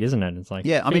bit weird, isn't it? It's like,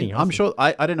 yeah, I mean, feeding I'm horses. sure,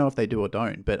 I don't know if they do or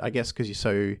don't, but I guess because you're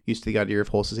so used to the idea of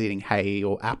horses eating hay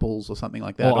or apples or something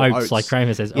like that. Or oats, like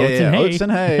Kramer says. Yeah, Oats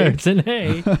and hay. oats and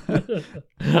hay. Oats and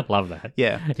hay. Love that.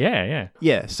 Yeah. Yeah.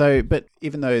 Yeah, so, but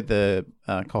even though the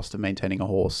cost of maintaining a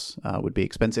horse would be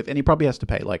expensive, and he probably has to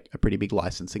pay like a pretty big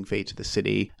licensing fee to the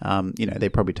city, they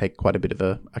probably take quite a bit of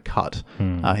a cut.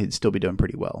 He'd still be doing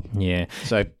pretty well. Yeah.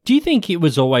 So, Do you think it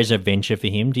was always a venture for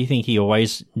him? Do you think he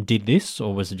always did this,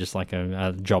 or was it just like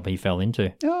a job he fell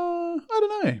into? I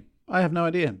don't know. I have no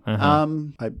idea.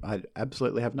 I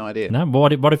absolutely have no idea. No,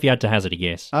 but what if you had to hazard a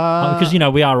guess? Because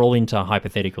we are all into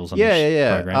hypotheticals on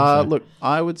this program. So. Look,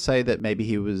 I would say that maybe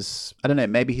he was, I don't know,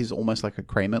 maybe he's almost like a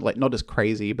Kramer, like not as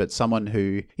crazy, but someone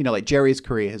who, like Jerry's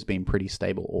career has been pretty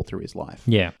stable all through his life.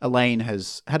 Yeah. Elaine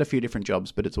has had a few different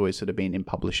jobs, but it's always sort of been in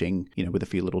publishing, with a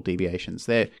few little deviations.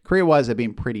 Their career-wise, they've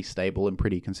been pretty stable and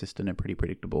pretty consistent and pretty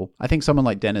predictable. I think someone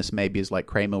like Dennis maybe is like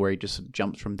Kramer, where he just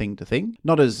jumps from thing to thing.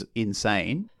 Not as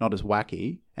insane, not as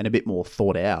wacky, and a bit more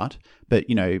thought out. But,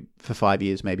 for 5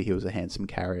 years, maybe he was a handsome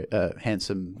cab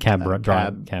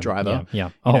driver. Yeah.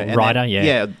 Rider, yeah.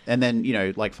 Yeah, and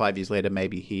then, like 5 years later,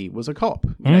 maybe he was a cop,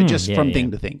 from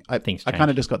thing to thing. I kind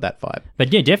of just got that vibe.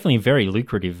 But yeah, definitely a very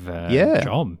lucrative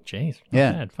job. Jeez.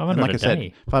 Yeah. Bad. 500 and like a I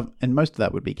day. said, and most of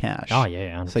that would be cash. Oh,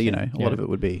 yeah. So, a lot of it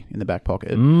would be in the back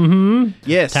pocket. Mm-hmm.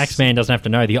 Yes. Taxman doesn't have to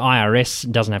know. The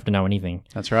IRS doesn't have to know anything.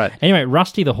 That's right. Anyway,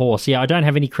 Rusty the horse. Yeah, I don't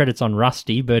have any credits on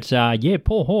Rusty, but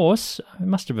poor horse. It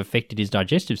must have affected his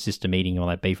digestive system eating all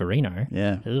that beefarino.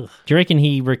 Yeah. Ugh. Do you reckon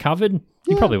he recovered?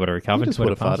 He probably would have recovered. He just would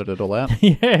have farted it all out.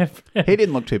 Yeah. He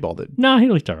didn't look too bothered. No, he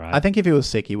looked all right. I think if he was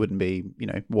sick, he wouldn't be,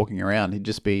 walking around. He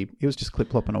was just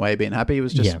clip-clopping away, being happy. He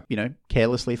was just,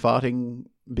 carelessly farting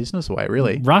business away,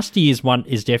 really. Rusty is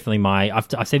definitely I've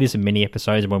said this in many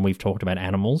episodes when we've talked about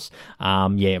animals.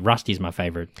 Rusty's my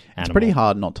favorite animal. It's pretty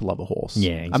hard not to love a horse.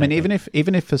 Yeah, exactly. I mean,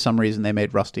 even if for some reason they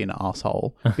made Rusty an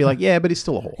asshole, be like, yeah, but he's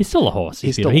still a horse. He's still a horse.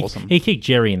 He's still awesome. He kicked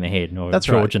Jerry in the head or That's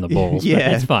George right. in the balls. Yeah.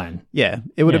 But it's fine. Yeah,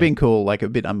 it would have been cool, like a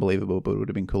bit unbelievable, but it would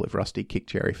have been cool if Rusty kicked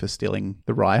Jerry for stealing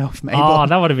the rye off Mabel. Oh,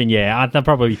 that would have been, that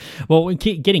probably,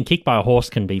 getting kicked by a horse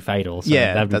can be fatal. So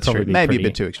yeah, that'd that's probably true. be Maybe pretty, a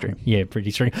bit too extreme. Yeah, pretty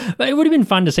extreme. But it would have been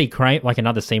fun to see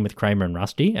another scene with Kramer and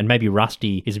Rusty, and maybe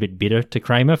Rusty is a bit bitter to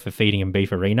Kramer for feeding him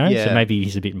beefarino, Yeah. so maybe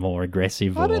he's a bit more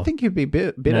aggressive. I don't think he'd be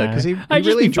bitter because he It'd just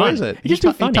really be enjoys fun. it. It'd just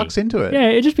be funny. He tucks into it. Yeah,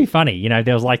 it'd just be funny.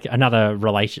 There was like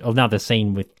another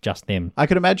scene with just them. I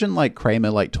could imagine like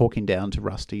Kramer like talking down to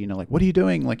Rusty, like, what are you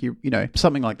doing? Like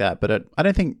something like that. But I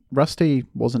don't think Rusty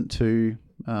wasn't too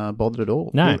bothered at all.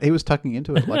 No. He was tucking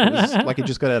into it like it was like he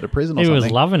just got out of prison or He something.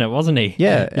 was loving it, wasn't he?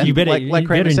 Yeah, and you better, like you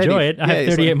Kramer better said, enjoy it. I have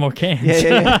he's 38 more cans.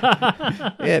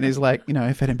 Yeah. And he's like,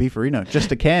 I fed him beefarino.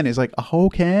 Just a can. He's like, a whole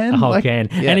can? A whole Like, can.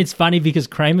 yeah. And it's funny because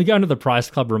Kramer going to the Price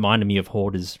Club reminded me of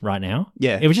Hoarders right now.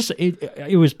 Yeah. It was just,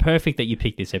 it was perfect that you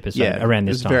picked this episode around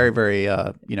this time. It was very, very,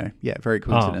 very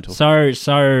coincidental.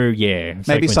 Maybe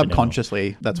Maybe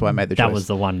subconsciously, that's why I made the choice. That was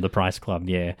the one, the Price Club.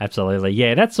 Yeah, absolutely.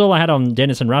 Yeah, that's all I had on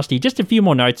Dennis and Rusty. Just a few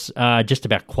more notes just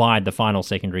about Clyde, the final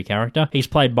secondary character. He's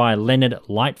played by Leonard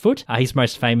Lightfoot. He's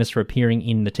most famous for appearing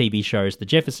in the TV shows The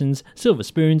Jeffersons, Silver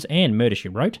Spoons, and Murder, She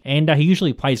Wrote. And he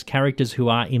usually plays characters who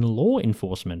are in law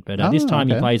enforcement, but this time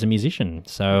he plays a musician.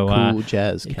 So cool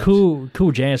jazz cat.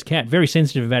 Cool jazz cat. Very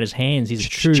sensitive about his hands. He's a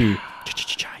true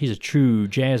He's a true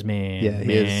jazz man. Yeah, he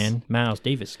man. is. Miles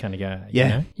Davis kind of guy. Yeah. You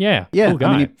know? Yeah. Yeah, Cool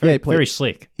guy. I mean, very, he played- very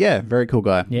slick. Yeah, very cool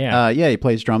guy. Yeah. He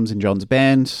plays drums in John's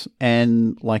band,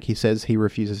 and like he says, he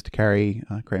refuses to carry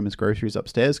Kramer's groceries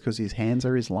upstairs because his hands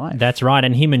are his life. That's right.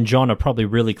 And him and John are probably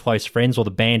really close friends, or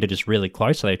the band are just really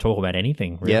close, so they talk about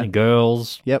anything. Really. Yeah.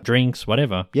 Girls, Yep. drinks,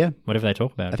 whatever. Yeah. Whatever they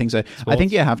talk about. I think so. I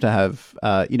think you have to have,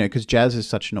 because jazz is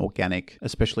such an organic,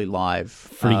 especially live,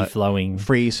 Free-flowing.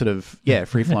 free sort of,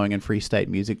 free flowing and free state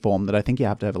music form that I think you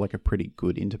have to have like a pretty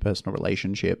good interpersonal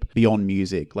relationship beyond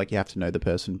music. Like you have to know the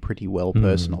person pretty well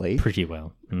personally. Pretty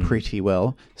well. Pretty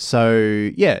well. So,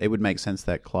 yeah, it would make sense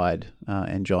that Clyde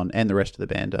and John and the rest of the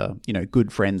band are,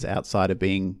 good friends outside of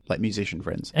being like musician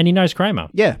friends. And he knows Kramer.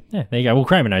 Yeah. Yeah, there you go. Well,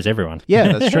 Kramer knows everyone.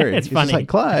 Yeah, that's true. It's He's funny. just like,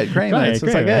 Clyde, Kramer. Hey, It's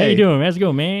just Kramer, like, how hey. you doing? How's it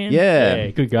going, man? Yeah.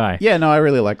 Good guy. Yeah, no, I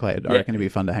really like Clyde. I reckon he'd be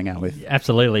fun to hang out with.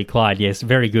 Absolutely, Clyde. Yes,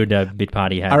 very good bit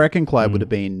party hat. I reckon Clyde would have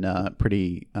been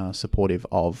pretty supportive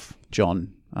of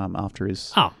John after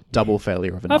his double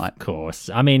failure of a night. Of course.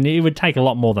 I mean, it would take a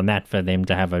lot more than that for them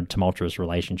to have a tumultuous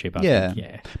relationship, I think.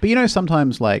 Yeah. But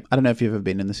sometimes, like, I don't know if you've ever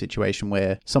been in the situation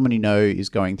where someone you know is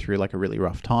going through like a really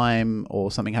rough time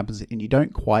or something happens and you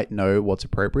don't quite know what's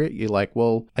appropriate. You're like,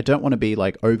 well, I don't want to be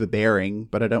like overbearing,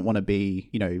 but I don't want to be,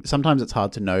 sometimes it's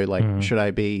hard to know, like, should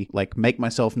I be like make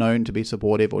myself known to be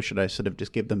supportive or should I sort of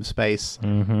just give them space?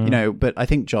 But I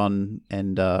think John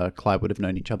and Clyde would have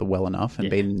known each other well enough and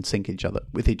been in sync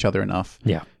with each other enough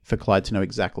for Clyde to know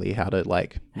exactly how to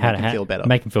like make him feel better.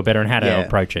 Make him feel better and how to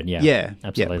approach it. Yeah,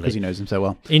 absolutely. because he knows him so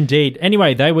well. Indeed.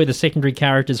 Anyway, they were the secondary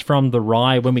characters from The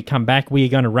Rye. When we come back, we are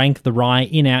going to rank The Rye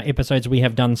in our episodes we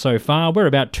have done so far. We're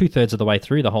about 2/3 of the way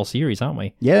through the whole series, aren't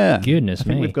we? Yeah. Goodness I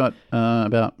think me. we've got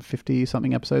about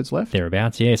 50-something episodes left.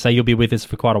 Thereabouts, yeah. So you'll be with us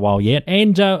for quite a while yet.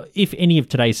 And if any of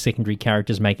today's secondary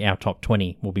characters make our top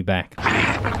 20, we'll be back.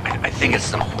 I think it's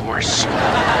the horse.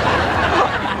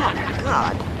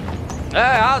 Hey,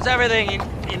 how's everything?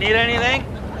 You need anything?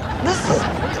 This is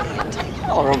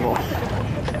horrible.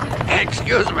 Hey,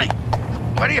 excuse me.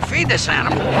 What do you feed this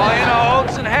animal? Oh,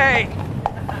 oats and hay.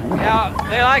 Yeah,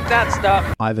 they like that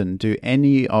stuff. Ivan, do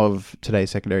any of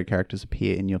today's secondary characters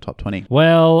appear in your top 20?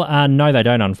 Well, no, they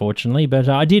don't, unfortunately. But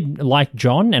I did like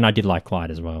John, and I did like Clyde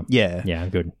as well. Yeah. Yeah,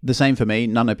 good. The same for me.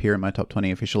 None appear in my top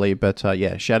 20 officially, but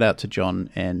shout out to John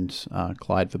and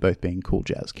Clyde for both being cool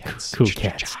jazz cats. Cool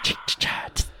cats.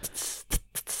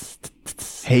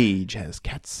 Hey, jazz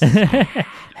cats.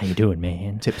 How you doing,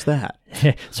 man? Tips the hat.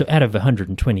 So out of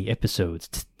 120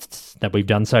 episodes that we've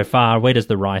done so far, where does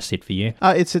The Rye sit for you?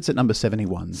 It sits at number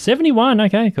 71. 71,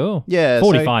 okay, cool. Yeah.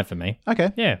 45 for me.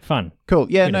 Okay. Yeah, fun. Cool.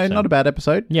 Yeah, Good no, episode. not a bad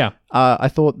episode. Yeah. I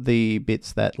thought the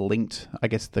bits that linked, I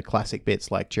guess the classic bits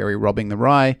like Jerry robbing the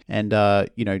Rye and,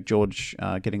 George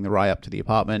getting the Rye up to the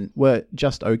apartment were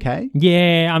just okay.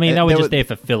 Yeah, I mean, they were There just were- there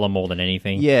for filler more than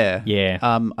anything. Yeah. Yeah.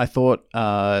 I thought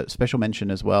special mention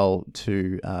as well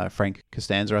to Frank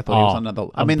Costanza. I thought he was another.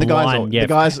 I mean, the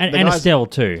guys, and Estelle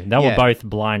too. They were Yeah. both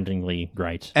blindingly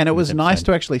great. And it in was this nice episode.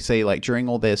 to actually see, like, during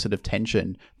all their sort of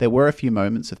tension, there were a few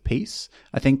moments of peace.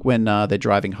 I think when they're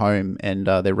driving home and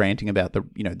they're ranting about the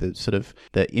sort of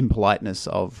the impoliteness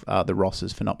of the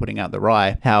Rosses for not putting out the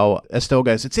Rye, how Estelle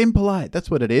goes, "It's impolite. That's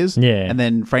what it is." Yeah. And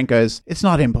then Frank goes, "It's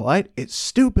not impolite. It's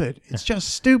stupid. It's just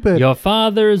stupid." Your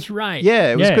father's right.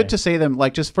 Yeah, it was good to see them,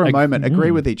 like, just for a moment,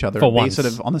 agree with each other for and be once. sort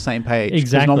of on the same page. 'Cause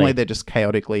Exactly. normally they're just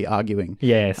chaotically arguing.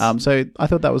 Yes. So I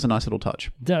thought that was a nice little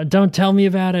touch. Don't tell me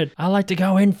about it. I like to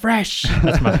go in fresh.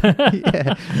 That's my.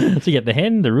 So you get the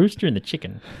hen, the rooster, and the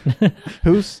chicken.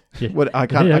 Who's? What? I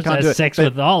can't do it. Sex But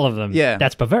with all of them. Yeah.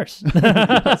 That's perverse.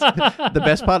 the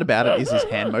best part about it is his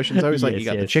hand motions. Though he's like, Yes, you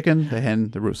got the yes. chicken, the hen,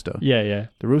 the rooster. yeah.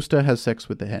 The rooster has sex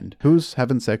with the hen. Who's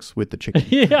having sex with the chicken?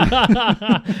 He's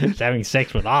having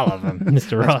sex with all of them,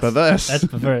 Mr. Ross. perverse. That's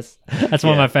perverse. That's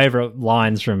one of Yeah. my favorite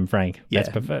lines from Frank. Yeah.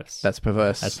 That's perverse. That's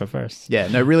perverse. That's perverse. Yeah,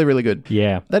 no, really, really good.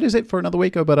 Yeah. That is it for another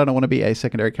week, but I don't want to be a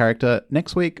secondary character.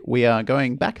 Next week, we are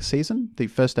going back a season, the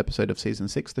first episode of season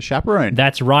 6, The Chaperone.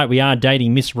 That's right. We are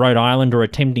dating Miss Rhode Island, or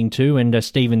attempting to, and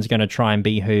Stephen's going to try and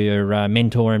be her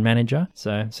mentor and manager.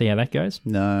 So, see how that goes.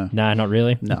 No. No, not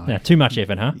really. No. Too much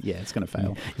effort, huh? Yeah, it's going to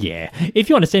fail. Yeah. If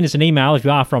you want to send us an email, if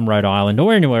you are from Rhode Island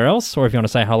or anywhere else, or if you want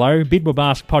to say hello,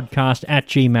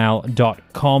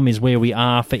 bidwabaskpodcast@gmail.com is where we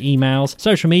are for emails.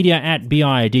 Social media at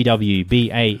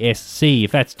BIDWBASC.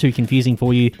 If that's too confusing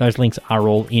for you, those links are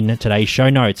all in today's show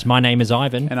notes. My name is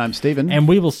Ivan. And I'm Stephen. And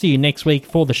we will see you next week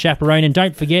for The Chaperone. And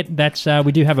don't forget that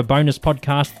we do have a bonus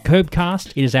podcast,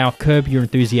 Curbcast. It is our Curb Your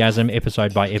Enthusiasm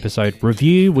episode by episode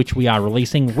review, which we are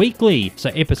releasing weekly. So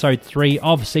episode 3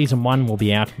 of season 1 will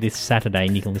be out this Saturday,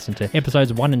 and you can listen to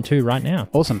episodes 1 and 2 right now.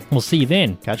 Awesome. We'll see you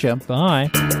then. Catch ya. Bye.